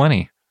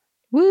 2020.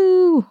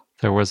 Woo!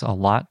 There was a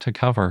lot to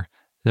cover.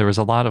 There was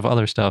a lot of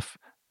other stuff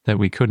that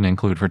we couldn't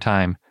include for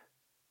time.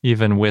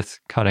 Even with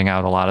cutting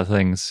out a lot of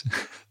things,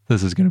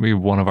 this is going to be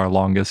one of our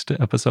longest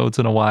episodes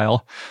in a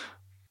while.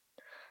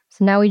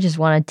 So now we just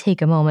want to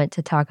take a moment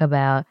to talk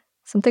about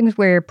some things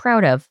we're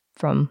proud of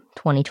from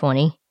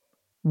 2020.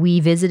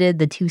 We visited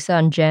the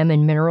Tucson Gem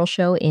and Mineral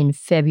Show in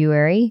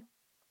February,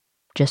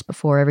 just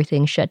before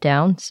everything shut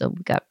down. So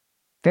we got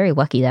very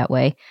lucky that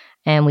way.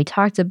 And we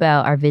talked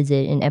about our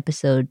visit in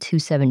episode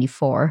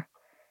 274.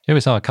 Yeah, we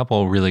saw a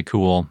couple really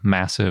cool,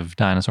 massive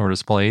dinosaur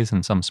displays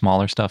and some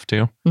smaller stuff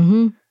too.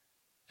 Mm-hmm.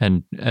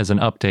 And as an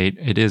update,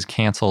 it is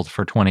canceled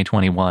for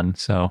 2021.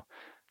 So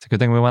it's a good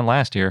thing we went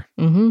last year.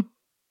 Mm-hmm.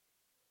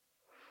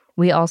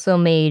 We also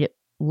made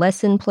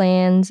lesson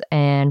plans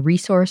and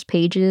resource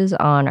pages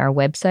on our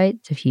website.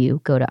 So if you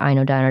go to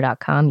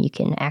iknowdino.com, you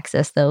can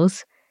access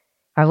those.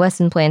 Our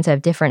lesson plans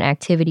have different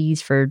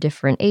activities for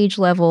different age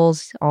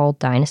levels, all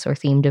dinosaur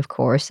themed, of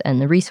course. And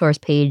the resource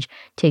page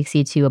takes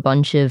you to a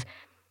bunch of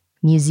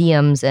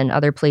museums and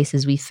other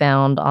places we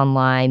found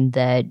online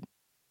that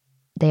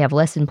they have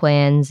lesson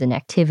plans and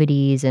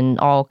activities and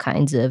all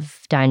kinds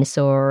of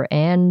dinosaur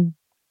and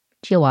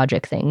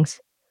geologic things.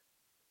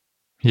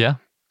 Yeah.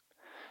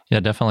 Yeah,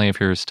 definitely if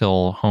you're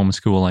still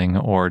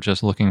homeschooling or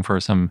just looking for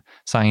some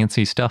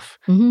sciencey stuff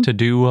to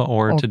do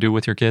or to do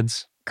with your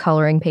kids.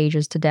 Coloring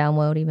pages to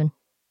download even.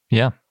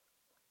 Yeah.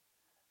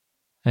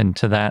 And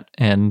to that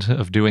end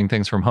of doing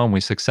things from home,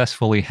 we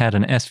successfully had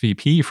an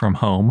SVP from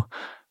home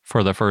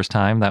for the first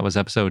time. That was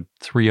episode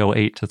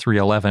 308 to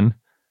 311.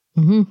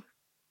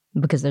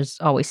 Because there's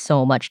always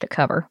so much to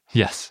cover.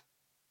 Yes.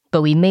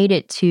 But we made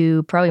it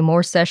to probably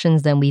more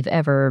sessions than we've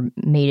ever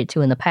made it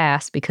to in the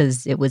past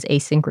because it was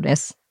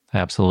asynchronous.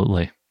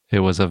 Absolutely.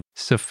 It was a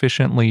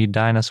sufficiently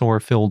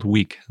dinosaur-filled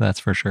week, that's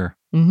for sure.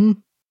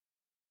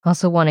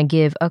 Also want to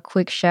give a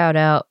quick shout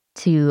out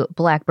to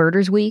Black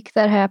Birders Week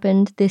that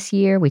happened this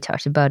year. We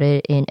talked about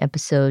it in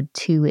episode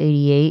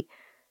 288.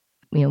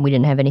 We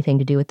didn't have anything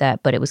to do with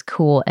that, but it was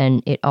cool,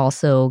 and it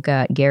also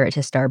got Garrett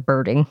to start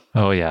birding.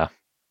 Oh, yeah.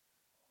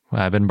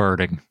 I've been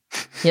birding.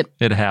 Yep.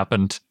 It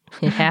happened.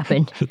 It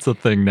happened. It's a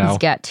thing now. He's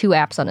got 2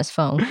 apps on his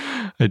phone.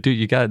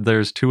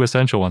 There's 2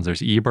 essential ones.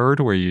 There's eBird,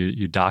 where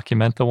you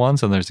document the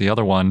ones, and there's the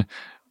other one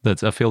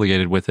that's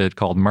affiliated with it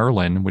called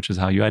Merlin, which is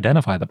how you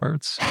identify the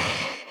birds.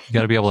 You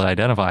got to be able to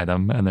identify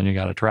them, and then you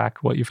got to track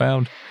what you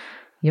found.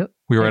 Yep.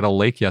 We were at a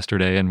lake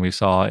yesterday, and we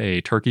saw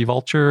a turkey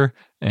vulture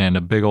and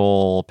a big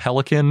old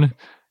pelican.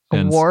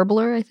 A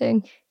warbler, I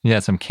think. Yeah,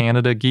 some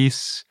Canada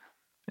geese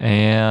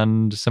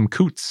and some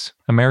coots,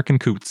 American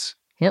coots.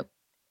 Yep.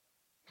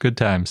 Good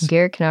times.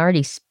 Garrett can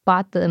already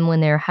spot them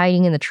when they're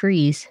hiding in the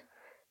trees.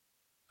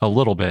 A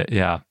little bit,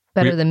 yeah.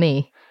 Better than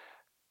me.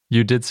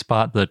 You did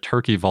spot the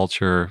turkey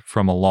vulture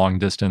from a long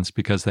distance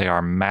because they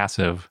are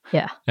massive.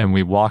 Yeah. And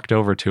we walked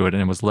over to it,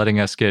 and it was letting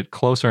us get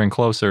closer and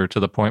closer to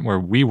the point where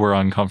we were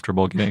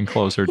uncomfortable getting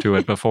closer to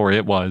it before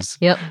it was.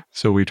 Yep.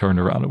 So we turned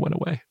around and went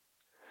away.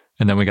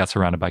 And then we got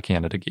surrounded by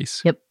Canada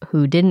geese. Yep.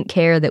 Who didn't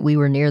care that we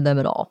were near them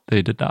at all.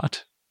 They did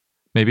not.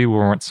 Maybe we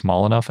weren't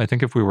small enough. I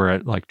think if we were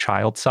at like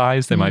child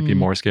size, they might be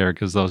more scared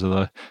because those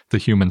are the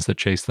humans that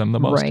chase them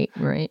the most.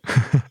 Right.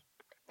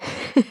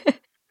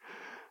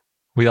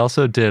 We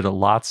also did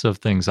lots of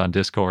things on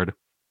Discord.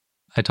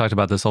 I talked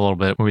about this a little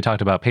bit when we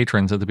talked about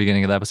patrons at the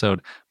beginning of the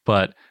episode,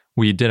 but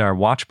we did our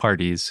watch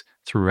parties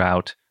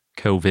throughout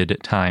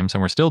COVID times,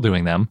 and we're still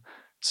doing them.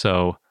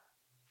 So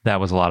that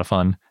was a lot of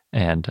fun,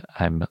 and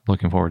I'm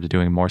looking forward to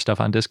doing more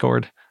stuff on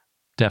Discord.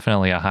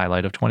 Definitely a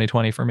highlight of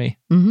 2020 for me.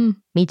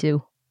 Me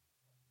too.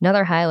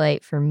 Another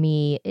highlight for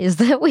me is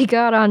that we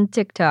got on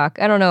TikTok.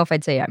 I don't know if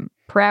I'd say I'm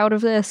proud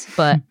of this,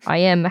 but I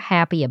am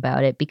happy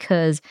about it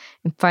because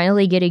I'm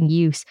finally getting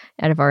use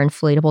out of our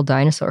inflatable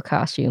dinosaur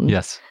costumes.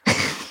 Yes.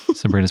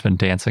 Sabrina's been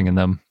dancing in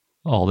them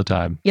all the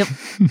time. Yep.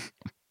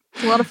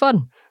 It's a lot of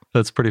fun.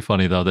 That's pretty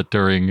funny, though, that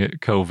during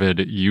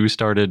COVID, you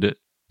started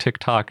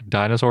TikTok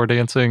dinosaur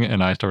dancing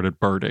and I started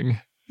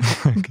birding.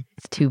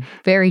 It's 2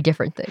 very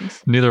different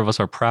things. Neither of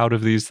us are proud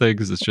of these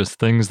things. It's just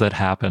things that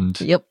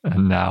happened Yep.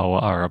 and now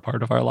are a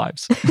part of our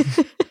lives.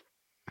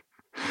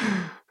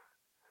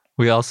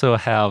 We also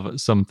have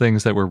some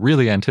things that we're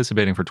really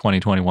anticipating for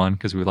 2021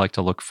 because we like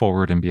to look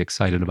forward and be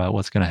excited about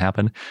what's going to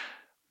happen.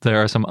 There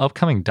are some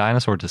upcoming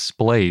dinosaur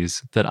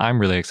displays that I'm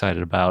really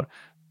excited about.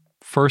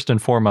 First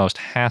and foremost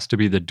has to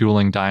be the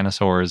dueling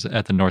dinosaurs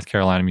at the North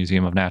Carolina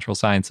Museum of Natural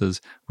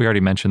Sciences. We already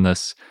mentioned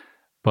this,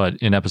 but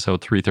in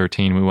episode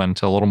 313, we went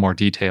into a little more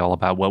detail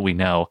about what we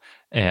know,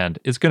 and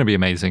it's going to be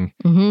amazing.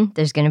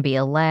 There's going to be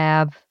a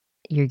lab.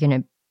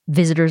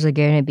 Visitors are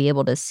going to be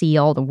able to see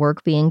all the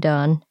work being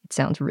done. It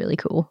sounds really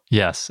cool.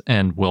 Yes,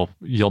 and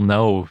you'll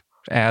know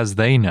as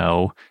they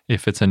know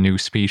if it's a new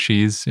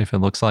species, if it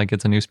looks like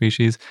it's a new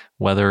species,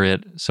 whether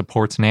it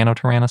supports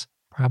Nanotyrannus.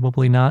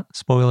 Probably not.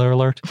 Spoiler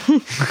alert.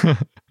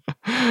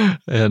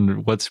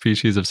 And what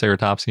species of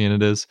ceratopsian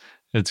it is.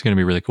 It's going to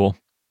be really cool.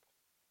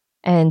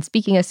 And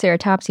speaking of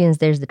ceratopsians,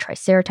 there's the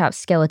Triceratops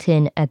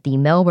skeleton at the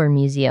Melbourne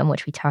Museum,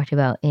 which we talked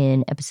about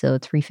in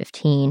episode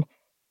 315.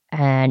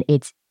 And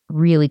it's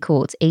really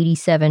cool. It's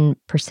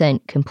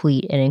 87%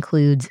 complete and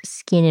includes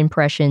skin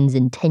impressions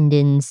and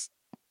tendons.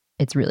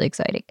 It's really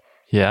exciting.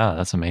 Yeah,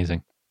 that's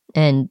amazing.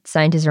 And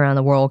scientists around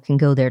the world can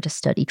go there to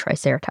study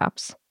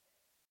Triceratops.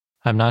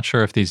 I'm not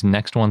sure if these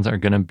next ones are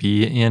going to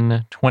be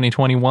in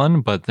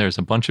 2021, but there's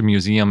a bunch of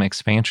museum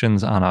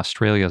expansions on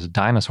Australia's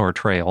dinosaur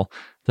trail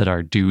that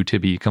are due to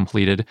be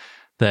completed.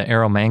 The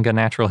Eromanga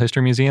Natural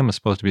History Museum is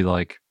supposed to be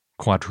like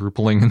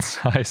quadrupling in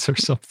size or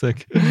something.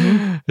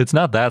 It's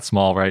not that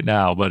small right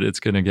now, but it's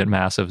going to get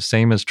massive.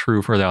 Same is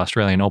true for the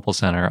Australian Opal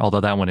Center,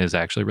 although that one is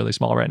actually really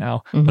small right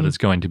now, but it's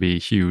going to be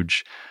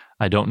huge.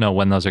 I don't know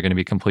when those are going to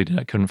be completed.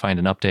 I couldn't find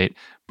an update,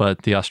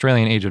 but the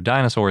Australian Age of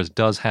Dinosaurs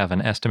does have an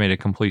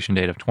estimated completion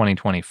date of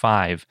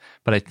 2025,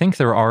 but I think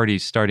they're already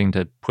starting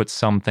to put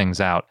some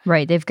things out.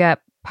 Right. They've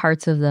got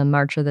parts of the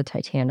March of the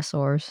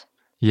Titanosaurs.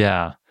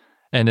 Yeah.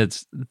 And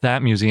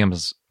that museum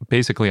is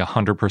basically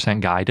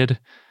 100% guided.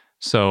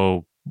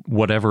 So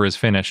whatever is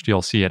finished,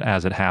 you'll see it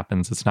as it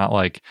happens. It's not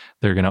like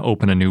they're going to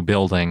open a new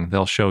building.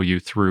 They'll show you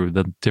through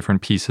the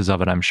different pieces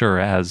of it, I'm sure,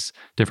 as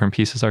different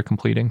pieces are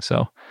completing.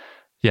 So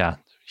yeah,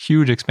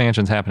 huge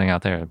expansions happening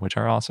out there, which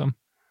are awesome.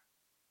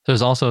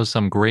 There's also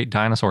some great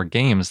dinosaur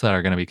games that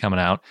are going to be coming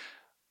out.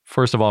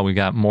 First of all, we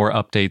got more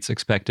updates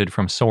expected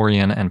from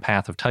Saurian and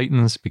Path of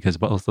Titans because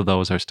both of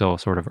those are still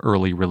sort of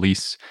early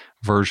release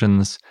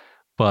versions.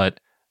 But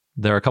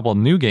there are a couple of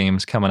new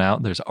games coming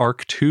out. There's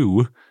Ark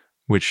 2,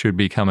 which should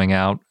be coming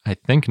out, I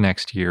think,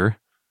 next year.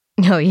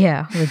 Oh,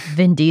 yeah, with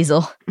Vin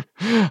Diesel.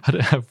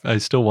 I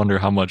still wonder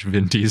how much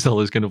Vin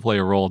Diesel is going to play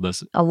a role in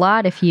this. A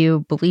lot, if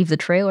you believe the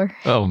trailer.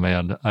 Oh,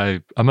 man.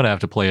 I'm going to have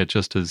to play it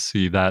just to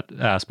see that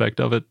aspect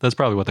of it. That's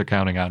probably what they're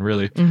counting on,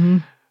 really. Mm-hmm.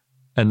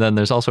 And then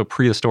there's also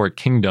Prehistoric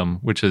Kingdom,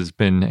 which has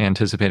been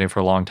anticipated for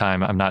a long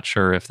time. I'm not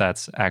sure if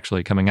that's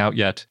actually coming out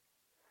yet.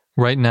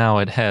 Right now,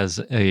 it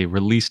has a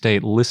release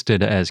date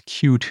listed as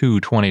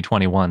Q2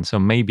 2021. So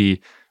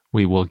maybe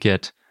we will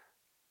get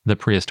the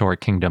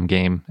Prehistoric Kingdom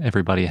game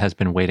everybody has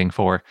been waiting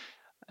for.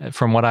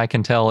 From what I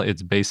can tell,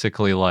 it's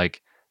basically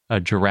like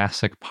a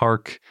Jurassic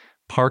Park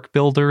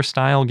builder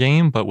style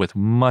game, but with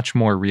much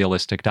more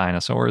realistic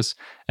dinosaurs.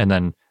 And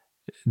then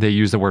they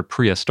use the word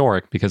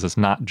prehistoric because it's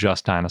not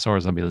just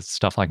dinosaurs. There'll be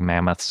stuff like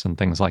mammoths and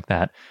things like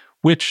that,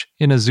 which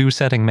in a zoo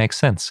setting makes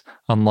sense,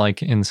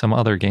 unlike in some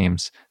other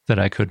games that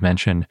I could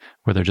mention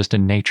where they're just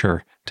in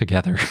nature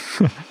together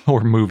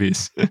or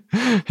movies.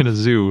 In a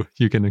zoo,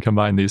 you can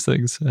combine these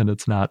things and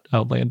it's not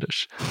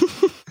outlandish.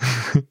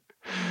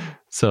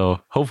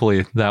 So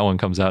hopefully that one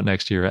comes out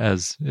next year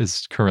as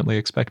is currently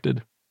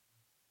expected.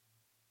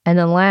 And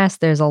then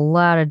last, there's a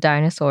lot of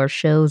dinosaur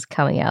shows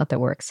coming out that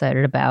we're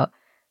excited about.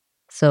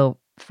 So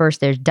first,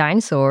 there's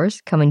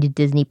Dinosaurs coming to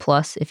Disney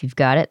Plus if you've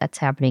got it. That's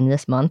happening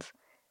this month.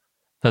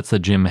 That's the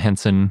Jim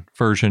Henson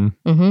version.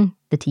 Mm-hmm,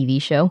 the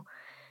TV show.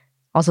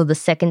 Also, the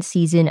second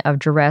season of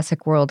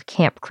Jurassic World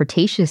Camp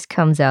Cretaceous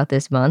comes out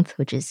this month,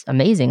 which is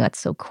amazing. That's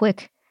so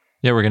quick.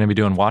 Yeah, we're going to be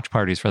doing watch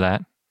parties for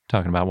that.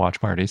 Talking about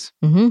watch parties.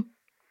 Mm-hmm.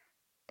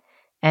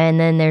 And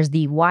then there's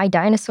the Why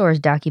Dinosaurs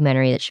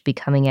documentary that should be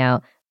coming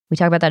out. We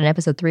talk about that in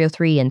episode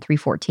 303 and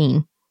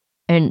 314.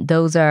 And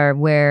those are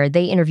where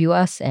they interview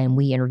us and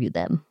we interview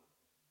them.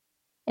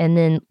 And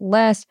then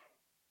last,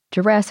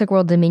 Jurassic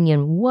World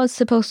Dominion was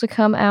supposed to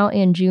come out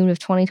in June of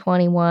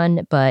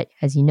 2021, but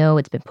as you know,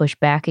 it's been pushed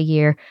back a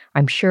year.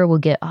 I'm sure we'll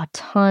get a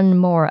ton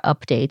more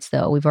updates,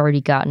 though. We've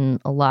already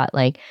gotten a lot.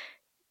 Like,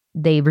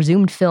 they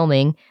resumed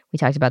filming. We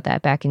talked about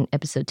that back in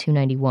episode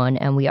 291,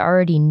 and we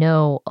already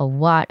know a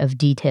lot of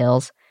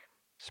details.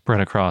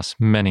 Spread across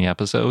many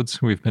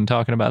episodes. We've been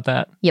talking about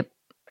that. Yep.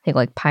 I think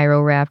like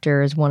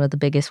Pyroraptor is one of the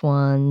biggest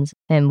ones.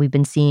 And we've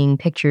been seeing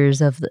pictures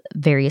of the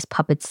various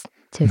puppets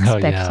to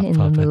expect in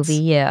the movie.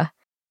 Yeah.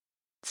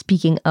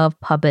 Speaking of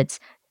puppets,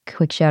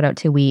 quick shout out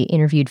to we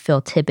interviewed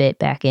Phil Tippett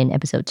back in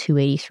episode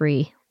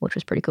 283, which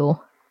was pretty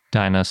cool.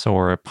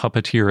 Dinosaur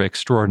puppeteer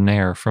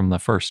extraordinaire from the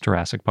first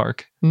Jurassic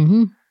Park.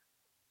 Mm-hmm.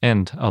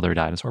 And other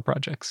dinosaur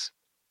projects.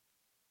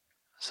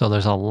 So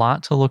there's a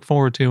lot to look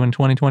forward to in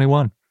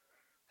 2021.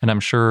 And I'm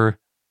sure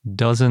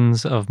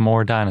dozens of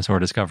more dinosaur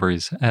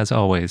discoveries, as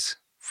always,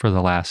 for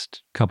the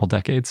last couple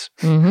decades.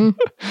 Mm-hmm.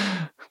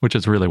 Which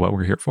is really what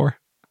we're here for,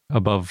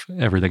 above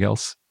everything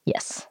else.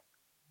 Yes.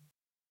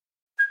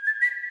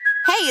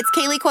 Hey, it's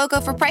Kaylee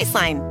Cuoco for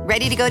Priceline.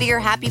 Ready to go to your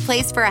happy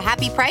place for a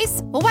happy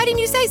price? Well, why didn't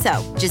you say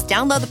so? Just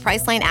download the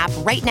Priceline app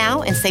right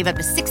now and save up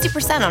to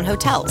 60% on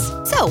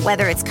hotels. So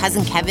whether it's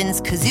Cousin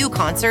Kevin's Kazoo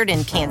Concert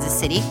in Kansas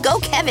City, go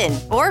Kevin,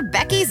 or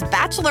Becky's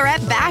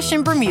Bachelorette Bash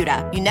in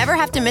Bermuda, you never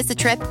have to miss a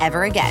trip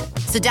ever again.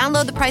 So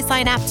download the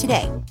Priceline app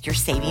today. Your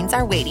savings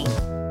are waiting.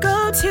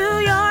 Go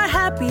to your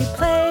happy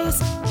place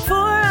for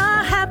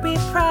a happy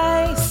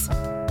price.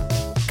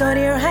 Go to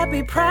your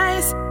happy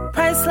price,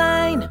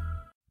 Priceline.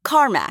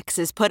 CarMax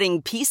is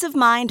putting peace of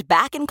mind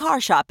back in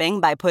car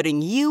shopping by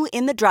putting you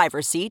in the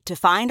driver's seat to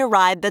find a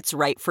ride that's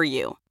right for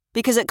you.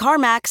 Because at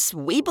CarMax,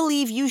 we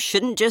believe you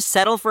shouldn't just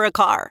settle for a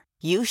car.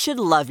 You should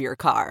love your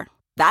car.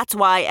 That's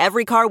why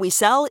every car we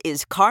sell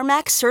is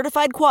CarMax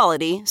certified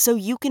quality, so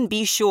you can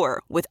be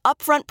sure with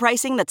upfront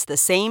pricing that's the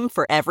same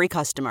for every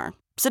customer.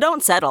 So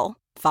don't settle.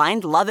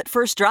 Find love at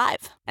first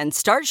drive and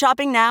start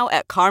shopping now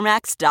at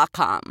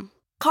CarMax.com.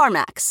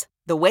 CarMax,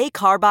 the way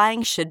car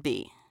buying should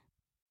be.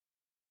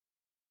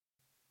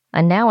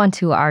 And now on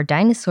to our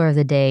dinosaur of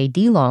the day,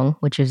 Dilong,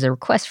 which is a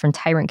request from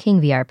Tyrant King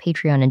via our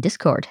Patreon and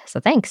Discord. So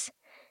thanks.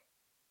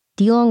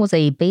 Dilong was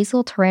a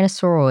basal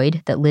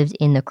tyrannosauroid that lived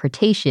in the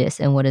Cretaceous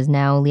in what is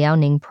now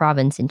Liaoning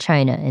province in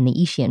China in the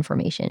Yixian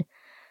Formation.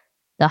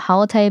 The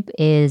holotype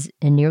is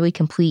a nearly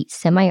complete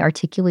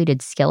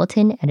semi-articulated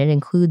skeleton, and it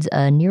includes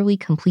a nearly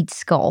complete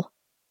skull.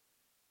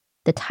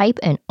 The type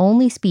and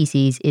only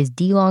species is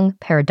Dilong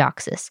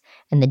paradoxus,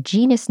 and the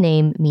genus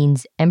name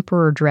means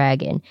emperor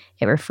dragon.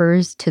 It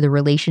refers to the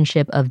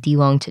relationship of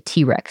Dilong to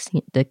T-Rex,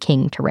 the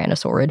king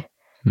tyrannosaurid.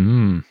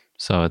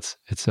 So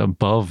it's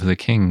above the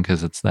king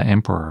because it's the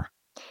emperor.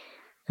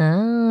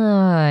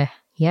 Yeah,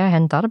 I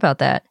hadn't thought about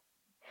that.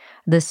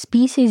 The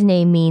species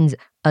name means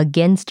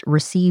against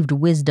received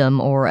wisdom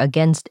or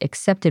against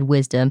accepted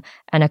wisdom,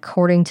 and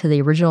according to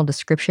the original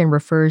description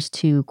refers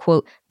to,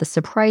 quote, the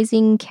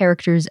surprising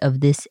characters of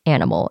this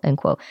animal, end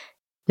quote.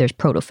 There's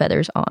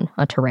protofeathers on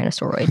a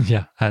tyrannosauroid.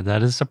 Yeah,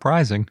 that is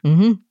surprising.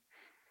 Mm-hmm.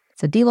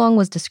 So Dilong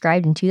was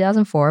described in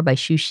 2004 by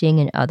Xu Xing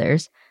and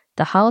others.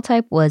 The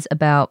holotype was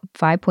about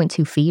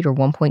 5.2 feet or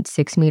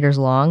 1.6 meters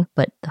long,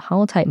 but the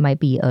holotype might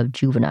be a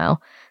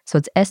juvenile, so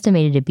it's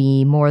estimated to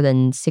be more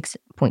than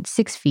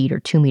 6.6 feet or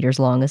 2 meters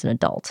long as an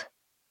adult.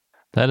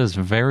 That is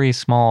very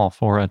small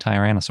for a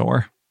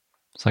tyrannosaur.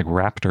 It's like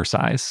raptor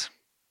size.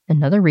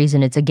 Another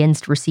reason it's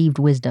against received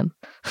wisdom.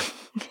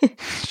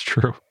 It's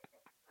true.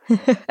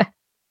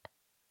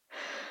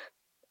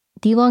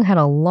 Dilong had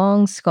a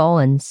long skull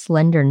and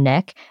slender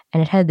neck,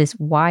 and it had this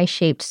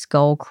Y-shaped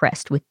skull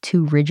crest with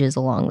 2 ridges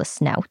along the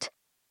snout.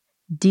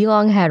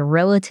 Dilong had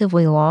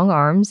relatively long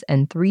arms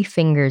and 3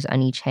 fingers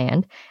on each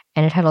hand,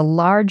 and it had a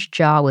large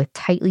jaw with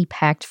tightly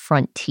packed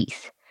front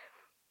teeth.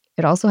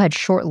 It also had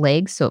short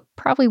legs, so it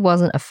probably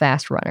wasn't a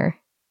fast runner,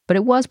 but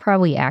it was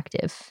probably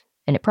active,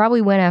 and it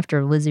probably went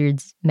after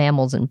lizards,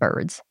 mammals, and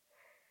birds.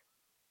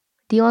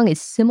 Dilong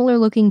is similar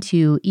looking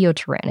to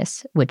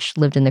Eotyrannus, which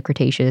lived in the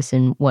Cretaceous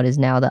in what is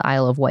now the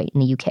Isle of Wight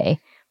in the UK,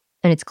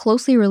 and it's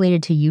closely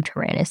related to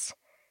Eutyrannus.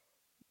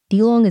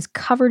 Dilong is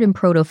covered in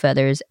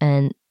protofeathers,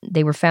 and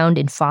they were found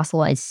in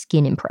fossilized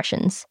skin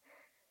impressions.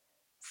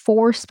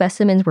 4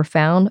 specimens were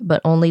found, but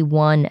only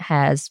 1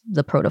 has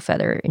the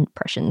protofeather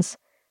impressions.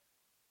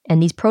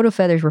 And these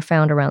protofeathers were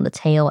found around the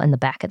tail and the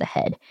back of the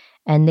head,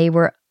 and they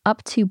were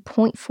up to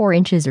 0.4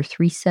 inches or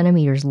 3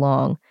 centimeters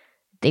long.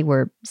 They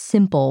were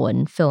simple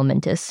and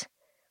filamentous.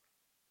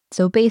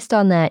 So based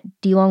on that,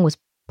 Dilong was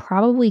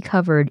probably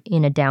covered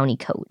in a downy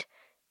coat.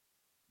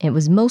 It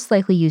was most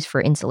likely used for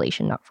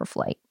insulation, not for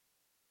flight.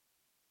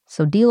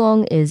 So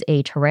Dilong is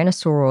a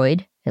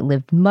tyrannosauroid. It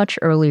lived much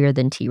earlier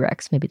than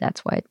T-Rex. Maybe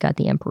that's why it got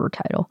the emperor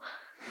title.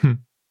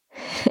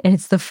 And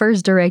it's the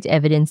first direct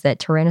evidence that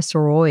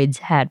tyrannosauroids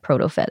had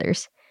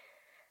protofeathers.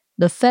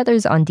 The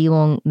feathers on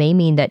Dilong may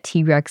mean that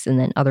T-Rex and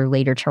then other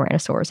later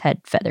tyrannosaurs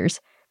had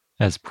feathers.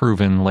 As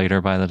proven later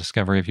by the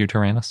discovery of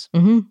Eutyrannus.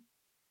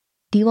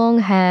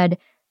 Dilong had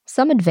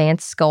some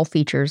advanced skull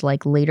features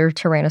like later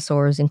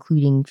tyrannosaurs,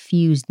 including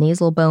fused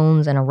nasal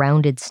bones and a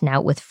rounded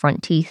snout with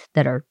front teeth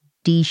that are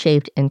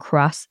D-shaped and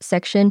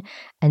cross-section,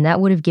 and that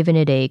would have given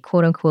it a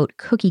quote-unquote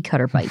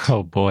cookie-cutter bite.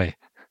 Oh boy.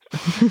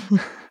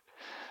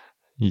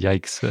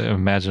 Yikes.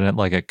 Imagine it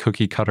like a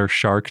cookie-cutter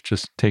shark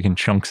just taking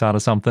chunks out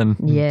of something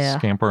and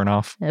scampering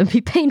off. That would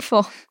be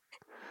painful.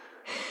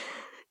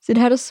 So it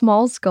had a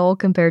small skull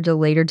compared to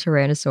later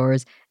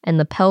tyrannosaurs, and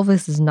the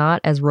pelvis is not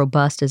as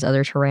robust as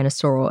other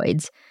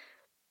tyrannosauroids.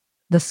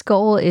 The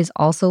skull is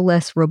also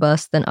less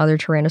robust than other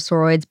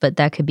tyrannosauroids, but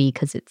that could be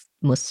because it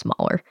was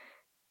smaller.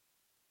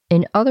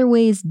 In other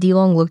ways,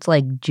 Dilong looked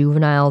like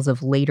juveniles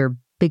of later,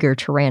 bigger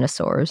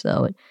tyrannosaurs,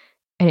 though,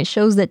 and it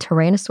shows that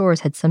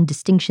tyrannosaurs had some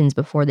distinctions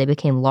before they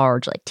became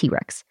large like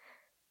T-Rex.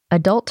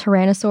 Adult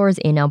tyrannosaurs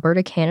in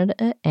Alberta,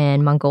 Canada,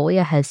 and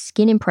Mongolia has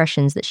skin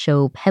impressions that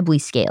show pebbly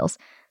scales.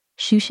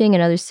 Shushing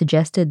and others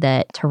suggested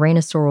that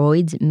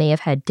tyrannosauroids may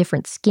have had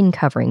different skin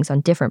coverings on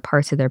different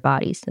parts of their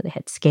bodies, so they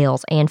had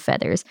scales and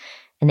feathers.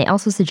 And they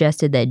also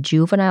suggested that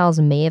juveniles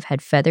may have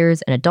had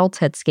feathers and adults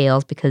had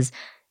scales because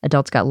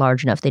adults got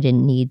large enough they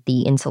didn't need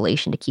the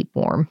insulation to keep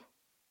warm.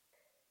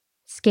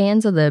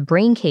 Scans of the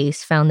brain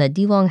case found that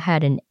Dilong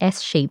had an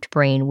S-shaped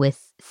brain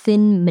with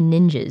thin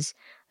meninges.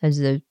 Those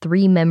are the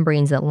 3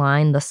 membranes that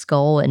line the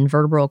skull and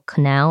vertebral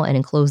canal and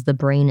enclose the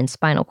brain and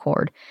spinal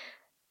cord.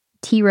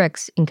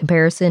 T-Rex, in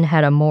comparison,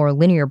 had a more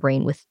linear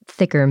brain with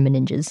thicker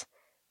meninges.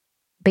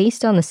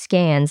 Based on the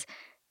scans, it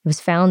was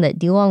found that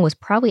Dilong was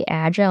probably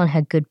agile and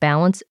had good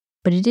balance,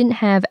 but it didn't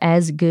have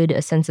as good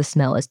a sense of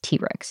smell as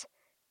T-Rex.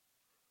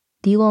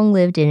 Dilong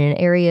lived in an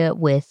area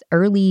with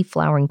early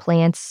flowering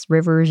plants,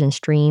 rivers, and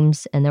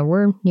streams, and there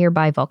were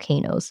nearby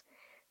volcanoes.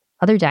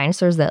 Other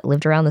dinosaurs that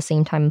lived around the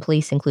same time and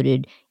place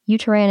included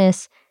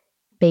Eutyrannus,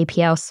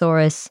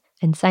 Beipiaosaurus,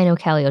 and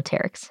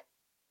Sinocalioteryx.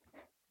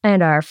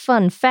 And our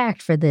fun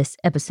fact for this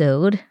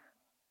episode.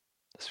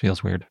 This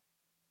feels weird.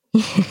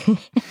 I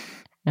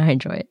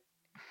enjoy it.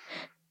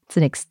 It's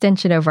an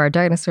extension of our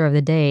dinosaur of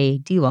the day,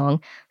 Dilong.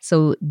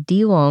 So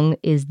Dilong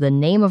is the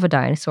name of a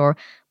dinosaur,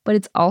 but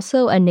it's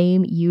also a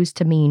name used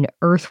to mean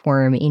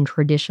earthworm in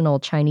traditional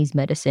Chinese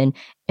medicine,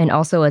 and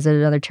also as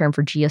another term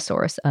for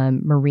Geosaurus, a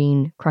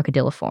marine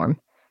crocodiliform.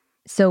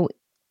 So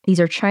these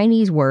are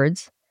Chinese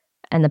words,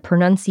 and the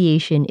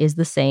pronunciation is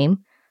the same,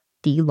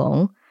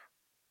 Dilong,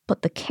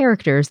 but the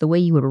characters, the way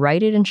you would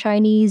write it in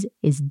Chinese,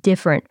 is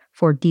different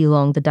for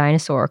Dilong the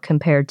dinosaur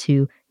compared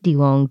to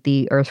Dilong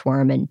the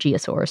earthworm and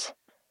Geosaurus.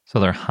 So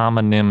they're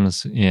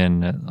homonyms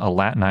in a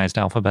Latinized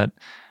alphabet,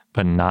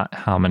 but not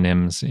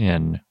homonyms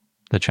in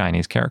the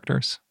Chinese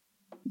characters.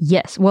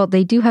 Yes. Well,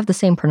 they do have the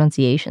same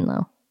pronunciation,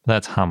 though.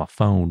 That's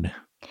homophone.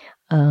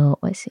 Oh,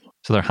 I see.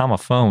 So they're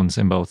homophones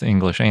in both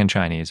English and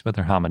Chinese, but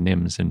they're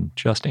homonyms in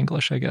just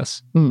English, I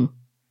guess.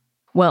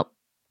 Well,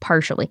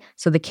 partially.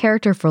 So the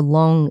character for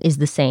long is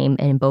the same,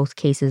 and in both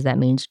cases that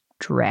means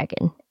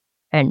dragon.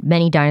 And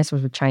many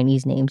dinosaurs with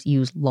Chinese names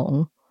use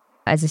long.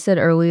 As I said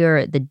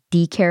earlier, the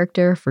D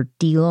character for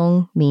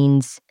Dilong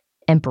means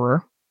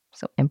emperor,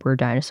 so emperor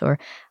dinosaur.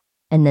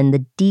 And then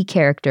the D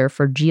character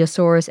for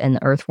Geosaurus and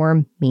the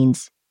earthworm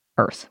means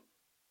earth.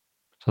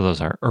 So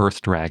those are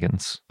earth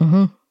dragons.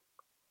 Mm-hmm.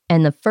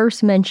 And the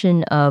first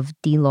mention of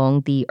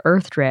Dilong, the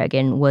Earth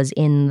Dragon, was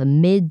in the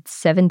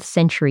mid-7th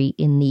century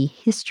in the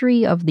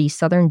History of the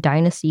Southern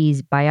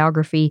Dynasties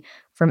biography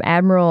from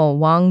Admiral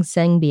Wang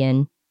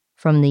Zhenbian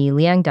from the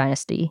Liang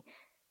Dynasty,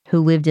 who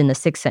lived in the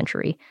 6th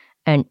century.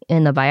 And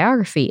in the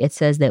biography, it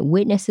says that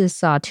witnesses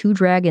saw 2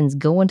 dragons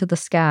go into the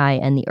sky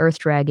and the Earth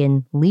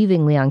Dragon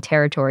leaving Liang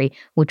territory,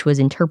 which was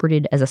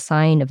interpreted as a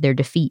sign of their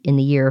defeat in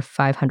the year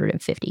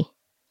 550.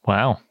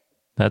 Wow,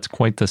 that's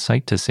quite the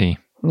sight to see.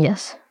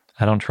 Yes.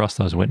 I don't trust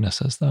those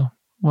witnesses, though.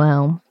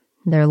 Well,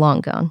 they're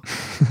long gone.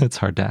 It's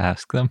hard to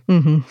ask them.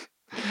 Mm-hmm.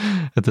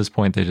 At this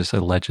point, they just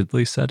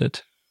allegedly said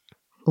it.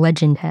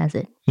 Legend has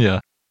it. Yeah.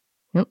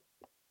 Yep.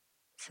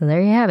 So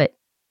there you have it.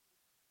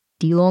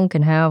 Dilong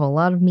can have a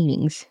lot of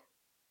meanings.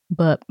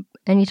 But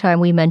anytime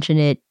we mention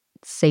it,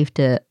 it's safe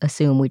to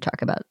assume we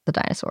talk about the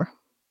dinosaur.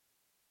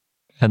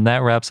 And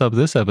that wraps up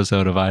this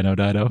episode of I Know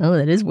Dino. Oh,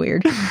 that is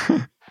weird.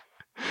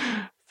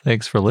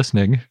 Thanks for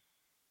listening.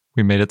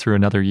 We made it through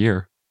another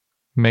year.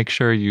 Make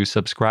sure you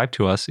subscribe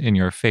to us in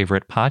your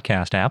favorite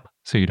podcast app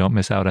so you don't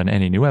miss out on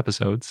any new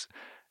episodes.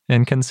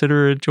 And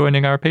consider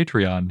joining our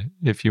Patreon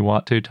if you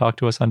want to talk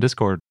to us on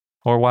Discord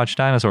or watch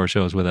dinosaur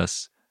shows with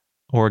us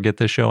or get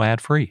the show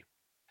ad-free.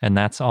 And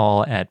that's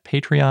all at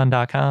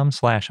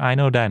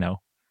patreon.com/iknowdino.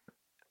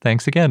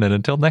 Thanks again, and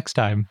until next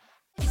time.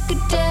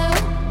 Good day.